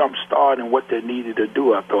guys a jump start in what they needed to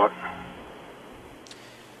do, I thought.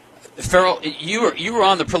 Farrell, you were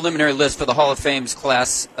on the preliminary list for the Hall of Fame's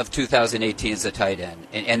class of 2018 as a tight end,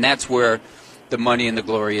 and that's where the money and the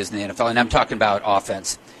glory is in the NFL, and I'm talking about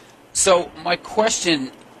offense. So my question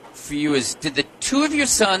for you is, did the two of your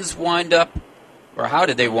sons wind up, or how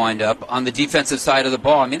did they wind up, on the defensive side of the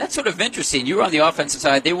ball? I mean, that's sort of interesting. You were on the offensive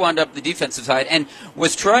side, they wound up the defensive side, and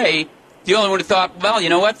was Trey the only one who thought, well, you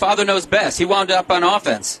know what, father knows best? He wound up on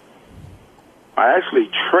offense.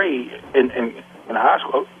 Trey, in high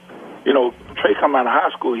school, you know, Trey come out of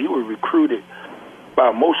high school, he was recruited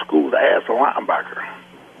by most schools as a linebacker.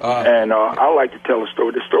 I like to tell a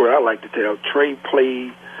story. The story I like to tell, Trey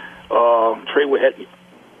was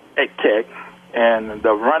at Tech, and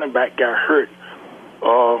the running back got hurt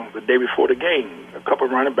the day before the game. A couple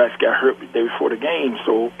of running backs got hurt the day before the game.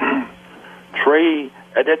 So Trey,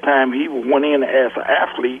 at that time, he went in as an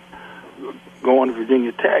athlete going to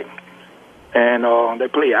Virginia Tech, and they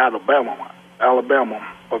played Alabama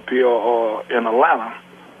up here in Atlanta.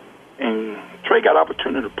 And Trey got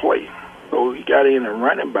opportunity to play. So he got in and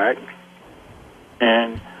running back,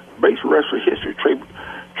 and basically the rest of history.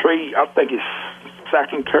 Trey, I think his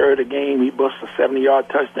second carry of the game, he busted a 70-yard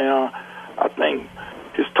touchdown. I think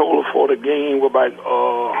his total for the game was about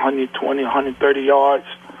 120, 130 yards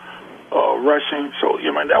rushing. So,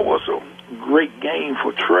 you know, that was a great game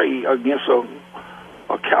for Trey against a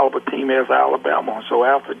caliber team as Alabama. So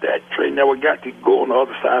after that, Trey never got to go on the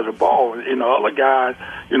other side of the ball. And the other guys,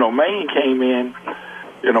 you know, Maine came in.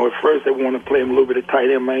 You know, at first they wanted to play him a little bit of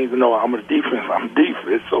tight end. Maine, no, I'm a defense.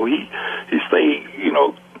 So he stayed, you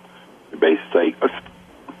know, he basically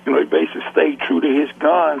stayed true to his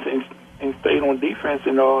guns and stayed on defense.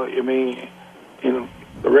 And I mean, you know,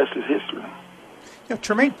 the rest is history. You know,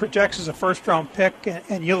 Tremaine projects as a first-round pick,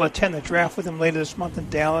 and you'll attend the draft with him later this month in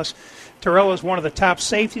Dallas. Terrell is one of the top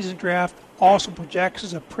safeties in draft, also projects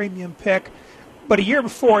as a premium pick. But a year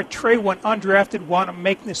before, Trey went undrafted, wound up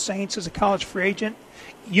making the Saints as a college free agent.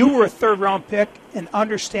 You were a third-round pick and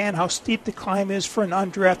understand how steep the climb is for an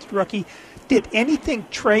undrafted rookie. Did anything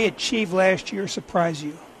Trey achieved last year surprise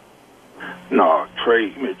you? No,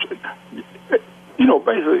 Trey, you know,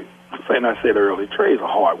 basically, the thing I said earlier, Trey's a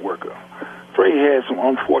hard worker. Trey had some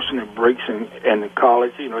unfortunate breaks in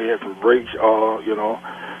college. You know, he had some breaks, broke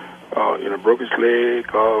his leg,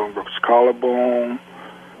 broke his collarbone,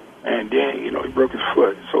 and then, you know, he broke his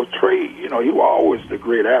foot. So Trey, you know, he was always the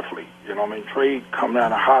great athlete. You know, I mean, Trey coming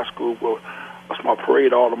out of high school was my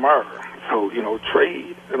parade all-America. So, you know,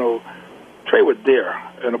 Trey was there.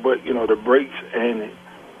 But, you know, the breaks and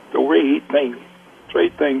the way he thinks, Trey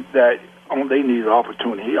thinks that they need an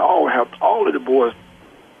opportunity. All of the boys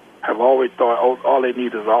have always thought all they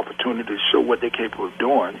need is an opportunity to show what they're capable of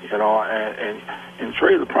doing, you know, and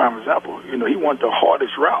Trey's a prime example. You know, he went the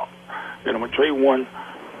hardest route. You know, when Trey won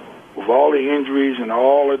with all the injuries and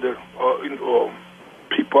all of the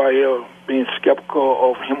people out here being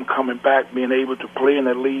skeptical of him coming back, being able to play in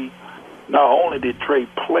the league, not only did Trey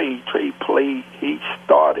play, he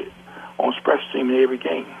started on special team in every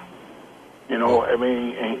game. You know, I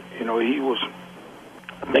mean, and, you know, he was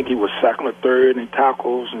I think he was second or third in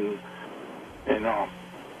tackles and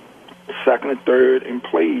second and third in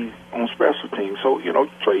plays on special teams. So,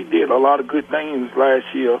 Trey did a lot of good things last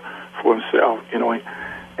year for himself, and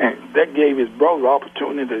that gave his brother the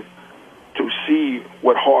opportunity to see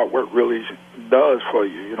what hard work really does for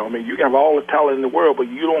you. You can have all the talent in the world, but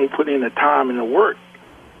you don't put in the time and the work,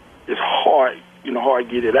 it's hard, hard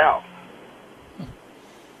to get it out.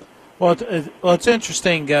 Well, it's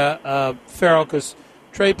interesting, Farrell, because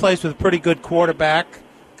Trey plays with a pretty good quarterback,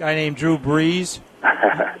 a guy named Drew Brees.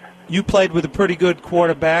 You played with a pretty good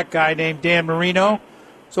quarterback, guy named Dan Marino.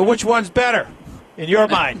 So which one's better in your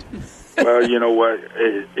mind? Well, you know what?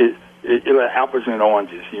 It's like apples and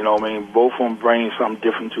oranges. Both of them bring something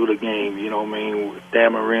different to the game.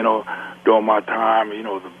 Dan Marino, during my time,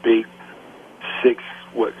 the big 6'4",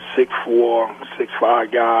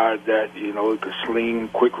 6'5" guy that, could sling,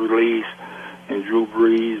 quick release. And Drew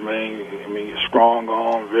Brees, man, strong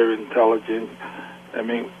arm, very intelligent.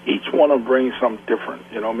 Each one of them brings something different.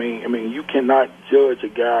 You cannot judge a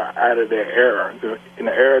guy out of their era. In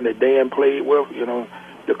the era that Dan played with,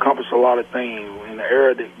 they accomplish a lot of things. In the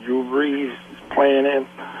era that Drew Brees is playing in,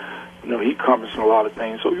 he accomplished a lot of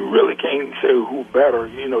things. So you really can't say who better.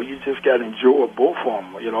 You just got to enjoy both of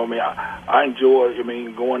them. I enjoy,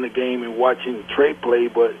 going to the game and watching Trey play,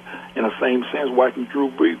 but in the same sense, watching Drew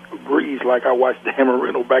Brees like I watched Dan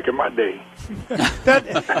Marino back in my day.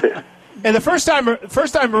 And the first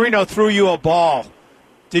time Marino threw you a ball,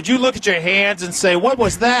 did you look at your hands and say, "What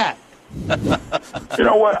was that"? You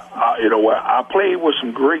know what? I played with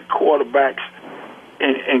some great quarterbacks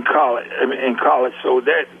in college, so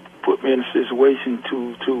that put me in a situation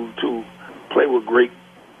to play with great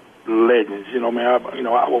legends. I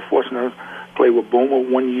was fortunate to play with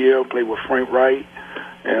Boomer 1 year, played with Frank Wright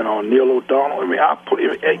and Neil O'Donnell. I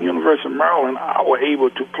played at University of Maryland. I was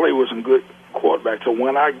able to play with some good quarterbacks. So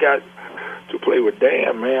when I got to play with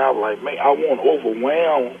Dan, man, I was like, man, I wasn't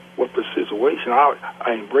overwhelmed with the situation.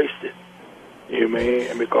 I embraced it.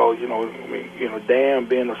 And because, Dan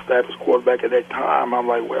being an established quarterback at that time, I'm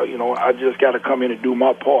like, well, I just got to come in and do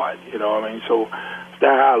my part, So that's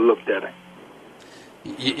how I looked at it.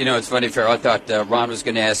 It's funny, Farrell. I thought Ron was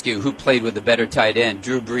going to ask you who played with the better tight end,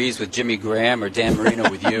 Drew Brees with Jimmy Graham or Dan Marino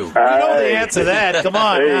with you. You know the answer to that. Come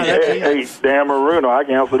on. Hey, Dan Marino. I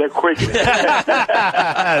can answer that quickly.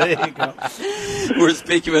 There you go. We're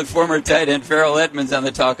speaking with former tight end Farrell Edmonds on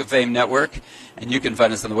the Talk of Fame Network, and you can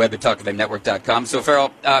find us on the web at talkoffamenetwork.com. So,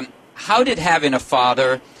 Farrell, how did having a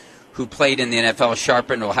father who played in the NFL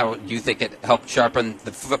sharpen, or how do you think it helped sharpen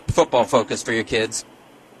the football focus for your kids?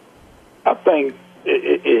 I think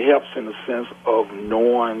it helps in the sense of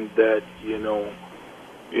knowing that,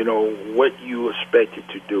 what you expected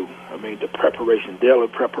to do. The preparation, daily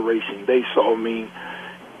preparation. They saw me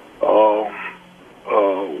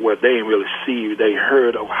where they didn't really see. They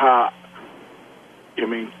heard of how,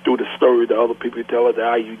 through the story that other people tell us,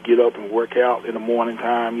 how you get up and work out in the morning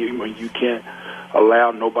time. You can't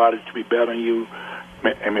allow nobody to be better than you.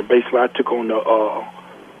 Basically, I took on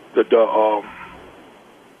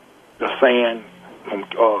the saying from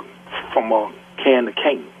can to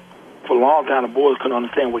can't. For a long time, the boys couldn't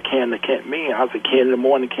understand what can to can't mean. I said can in the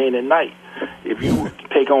morning, can at night. If you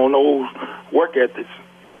take on those work ethics,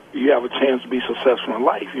 you have a chance to be successful in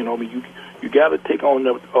life. You got to take on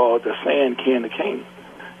the saying can to can't.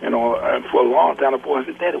 And for a long time, the boys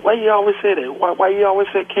said, "Daddy, why you always say that? Why you always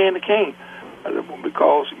say can to can't?" I said, well,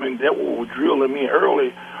 because that was drilling me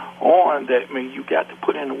early on that you got to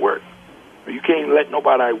put in the work. You can't let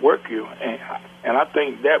nobody work you, and I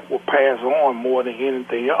think that will pass on more than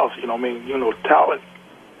anything else. Talent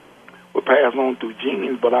will pass on through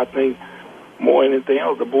genes, but I think more than anything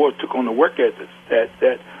else, the boys took on the work ethics.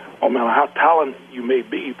 That no matter how talented you may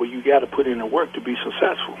be, but you got to put in the work to be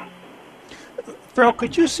successful. Farrell,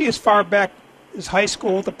 could you see as far back as high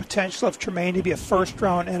school the potential of Tremaine to be a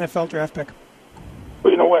first-round NFL draft pick?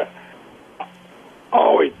 Well, you know what? I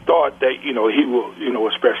always thought that he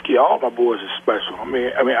was a special kid. All my boys are special.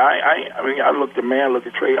 I looked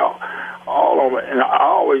at Trey, all of them, and I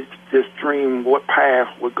always just dreamed what path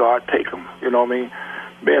would God take them.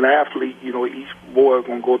 Being an athlete, each boy is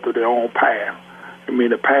going to go through their own path.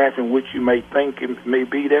 The path in which you may think it may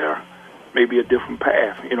be there, may be a different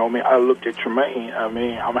path. I looked at Tremaine. I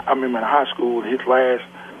remember in high school, his last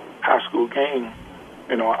high school game.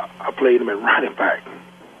 I played him at running back.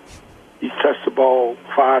 He touched the ball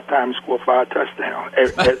 5 times, scored 5 touchdowns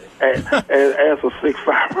as a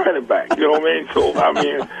 6'5" running back. You know what I mean? So,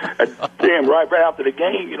 then right after the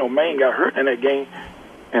game, Maine got hurt in that game.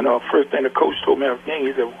 And first thing the coach told me after the game,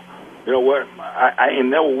 he said, you know what, I ain't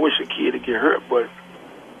never wish a kid to get hurt, but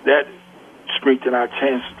that strengthen our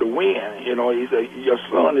chances to win. You know, your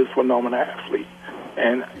son is a phenomenal athlete,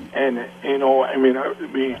 and you know, I mean,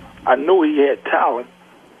 I know he had talent,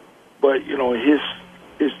 but you know, his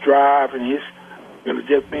drive and his, you know,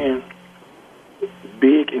 just being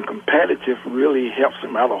big and competitive really helps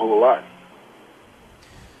him out a whole lot.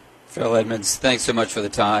 Phil Edmonds, thanks so much for the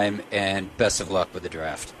time, and best of luck with the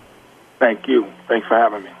draft. Thank you. Thanks for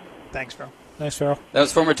having me. Thanks, Phil. Thanks, Phil. That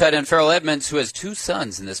was former tight end Farrell Edmonds, who has 2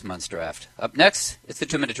 sons in this month's draft. Up next, it's the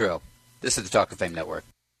 2-Minute Drill. This is the Talk of Fame Network.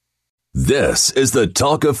 This is the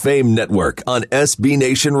Talk of Fame Network on SB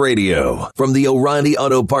Nation Radio from the O'Reilly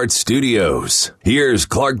Auto Parts Studios. Here's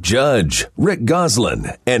Clark Judge, Rick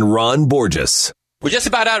Goslin, and Ron Borges. We're just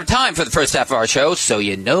about out of time for the first half of our show, so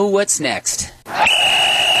you know what's next.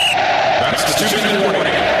 That's the 2-minute warning.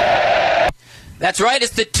 That's right,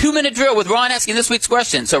 it's the 2-Minute Drill with Ron asking this week's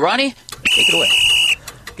question. So, Ronnie, take it away.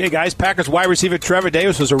 Okay, guys, Packers wide receiver Trevor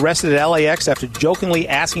Davis was arrested at LAX after jokingly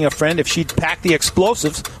asking a friend if she'd pack the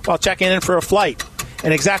explosives while checking in for a flight.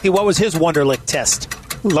 And exactly what was his Wonderlic test?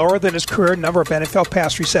 Lower than his career number of NFL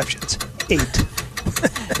pass receptions, 8.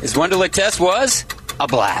 His Wonderlic test was a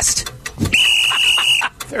blast.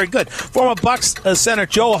 Very good. Former Bucs center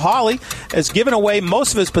Joe Hawley has given away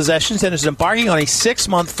most of his possessions and is embarking on a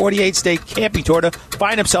 6-month, 48-state camping tour to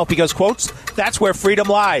find himself because, quotes, that's where freedom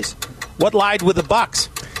lies. What lied with the Bucs?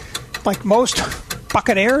 Like most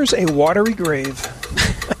Buccaneers, a watery grave.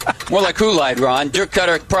 More like who lied, Ron? Dirk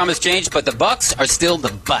Cutter promised change, but the Bucs are still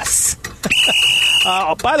the bus.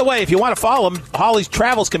 By the way, if you want to follow him, Hawley's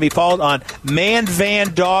travels can be followed on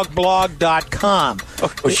manvandogblog.com.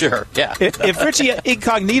 Oh, sure, yeah. If Richie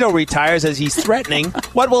Incognito retires as he's threatening,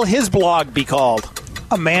 what will his blog be called?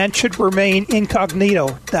 A man should remain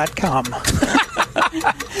incognito.com.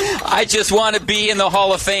 I just want to be in the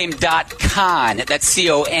Hall of Fame.con. That's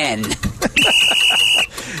C-O-N.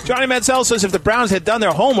 Johnny Manziel says if the Browns had done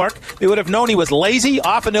their homework, they would have known he was lazy,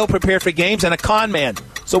 often ill-prepared for games, and a con man.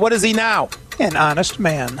 So what is he now? An honest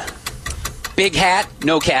man. Big hat,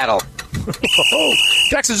 no cattle.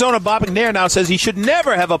 Texas owner Bob McNair now says he should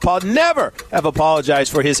never have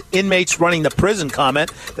apologized for his inmates running the prison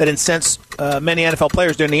comment that incensed many NFL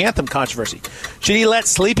players during the anthem controversy. Should he let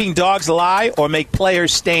sleeping dogs lie or make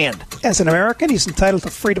players stand? As an American, he's entitled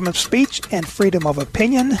to freedom of speech and freedom of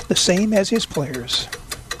opinion, the same as his players.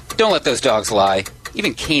 Don't let those dogs lie.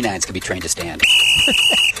 Even canines can be trained to stand.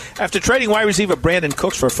 After trading wide receiver Brandon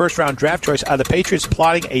Cooks for a first-round draft choice, are the Patriots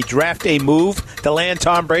plotting a draft day move to land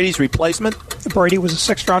Tom Brady's replacement? Brady was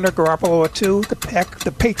a 6th-rounder, Garoppolo a 2.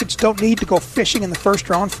 The Patriots don't need to go fishing in the first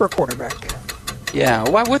round for a quarterback. Yeah,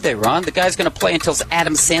 why would they, Ron? The guy's going to play until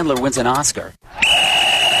Adam Sandler wins an Oscar.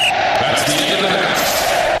 That's the end of the match.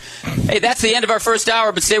 Hey, that's the end of our first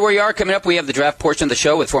hour, but stay where you are. Coming up, we have the draft portion of the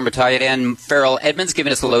show with former tight end Farrell Edmonds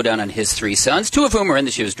giving us the lowdown on his 3 sons, 2 of whom are in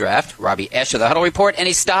this year's draft. Robbie Esch of the Huddle Report, and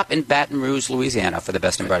a stop in Baton Rouge, Louisiana for the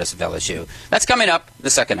best and brightest of LSU. That's coming up in the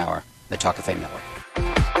second hour, the Talk of Fame Network.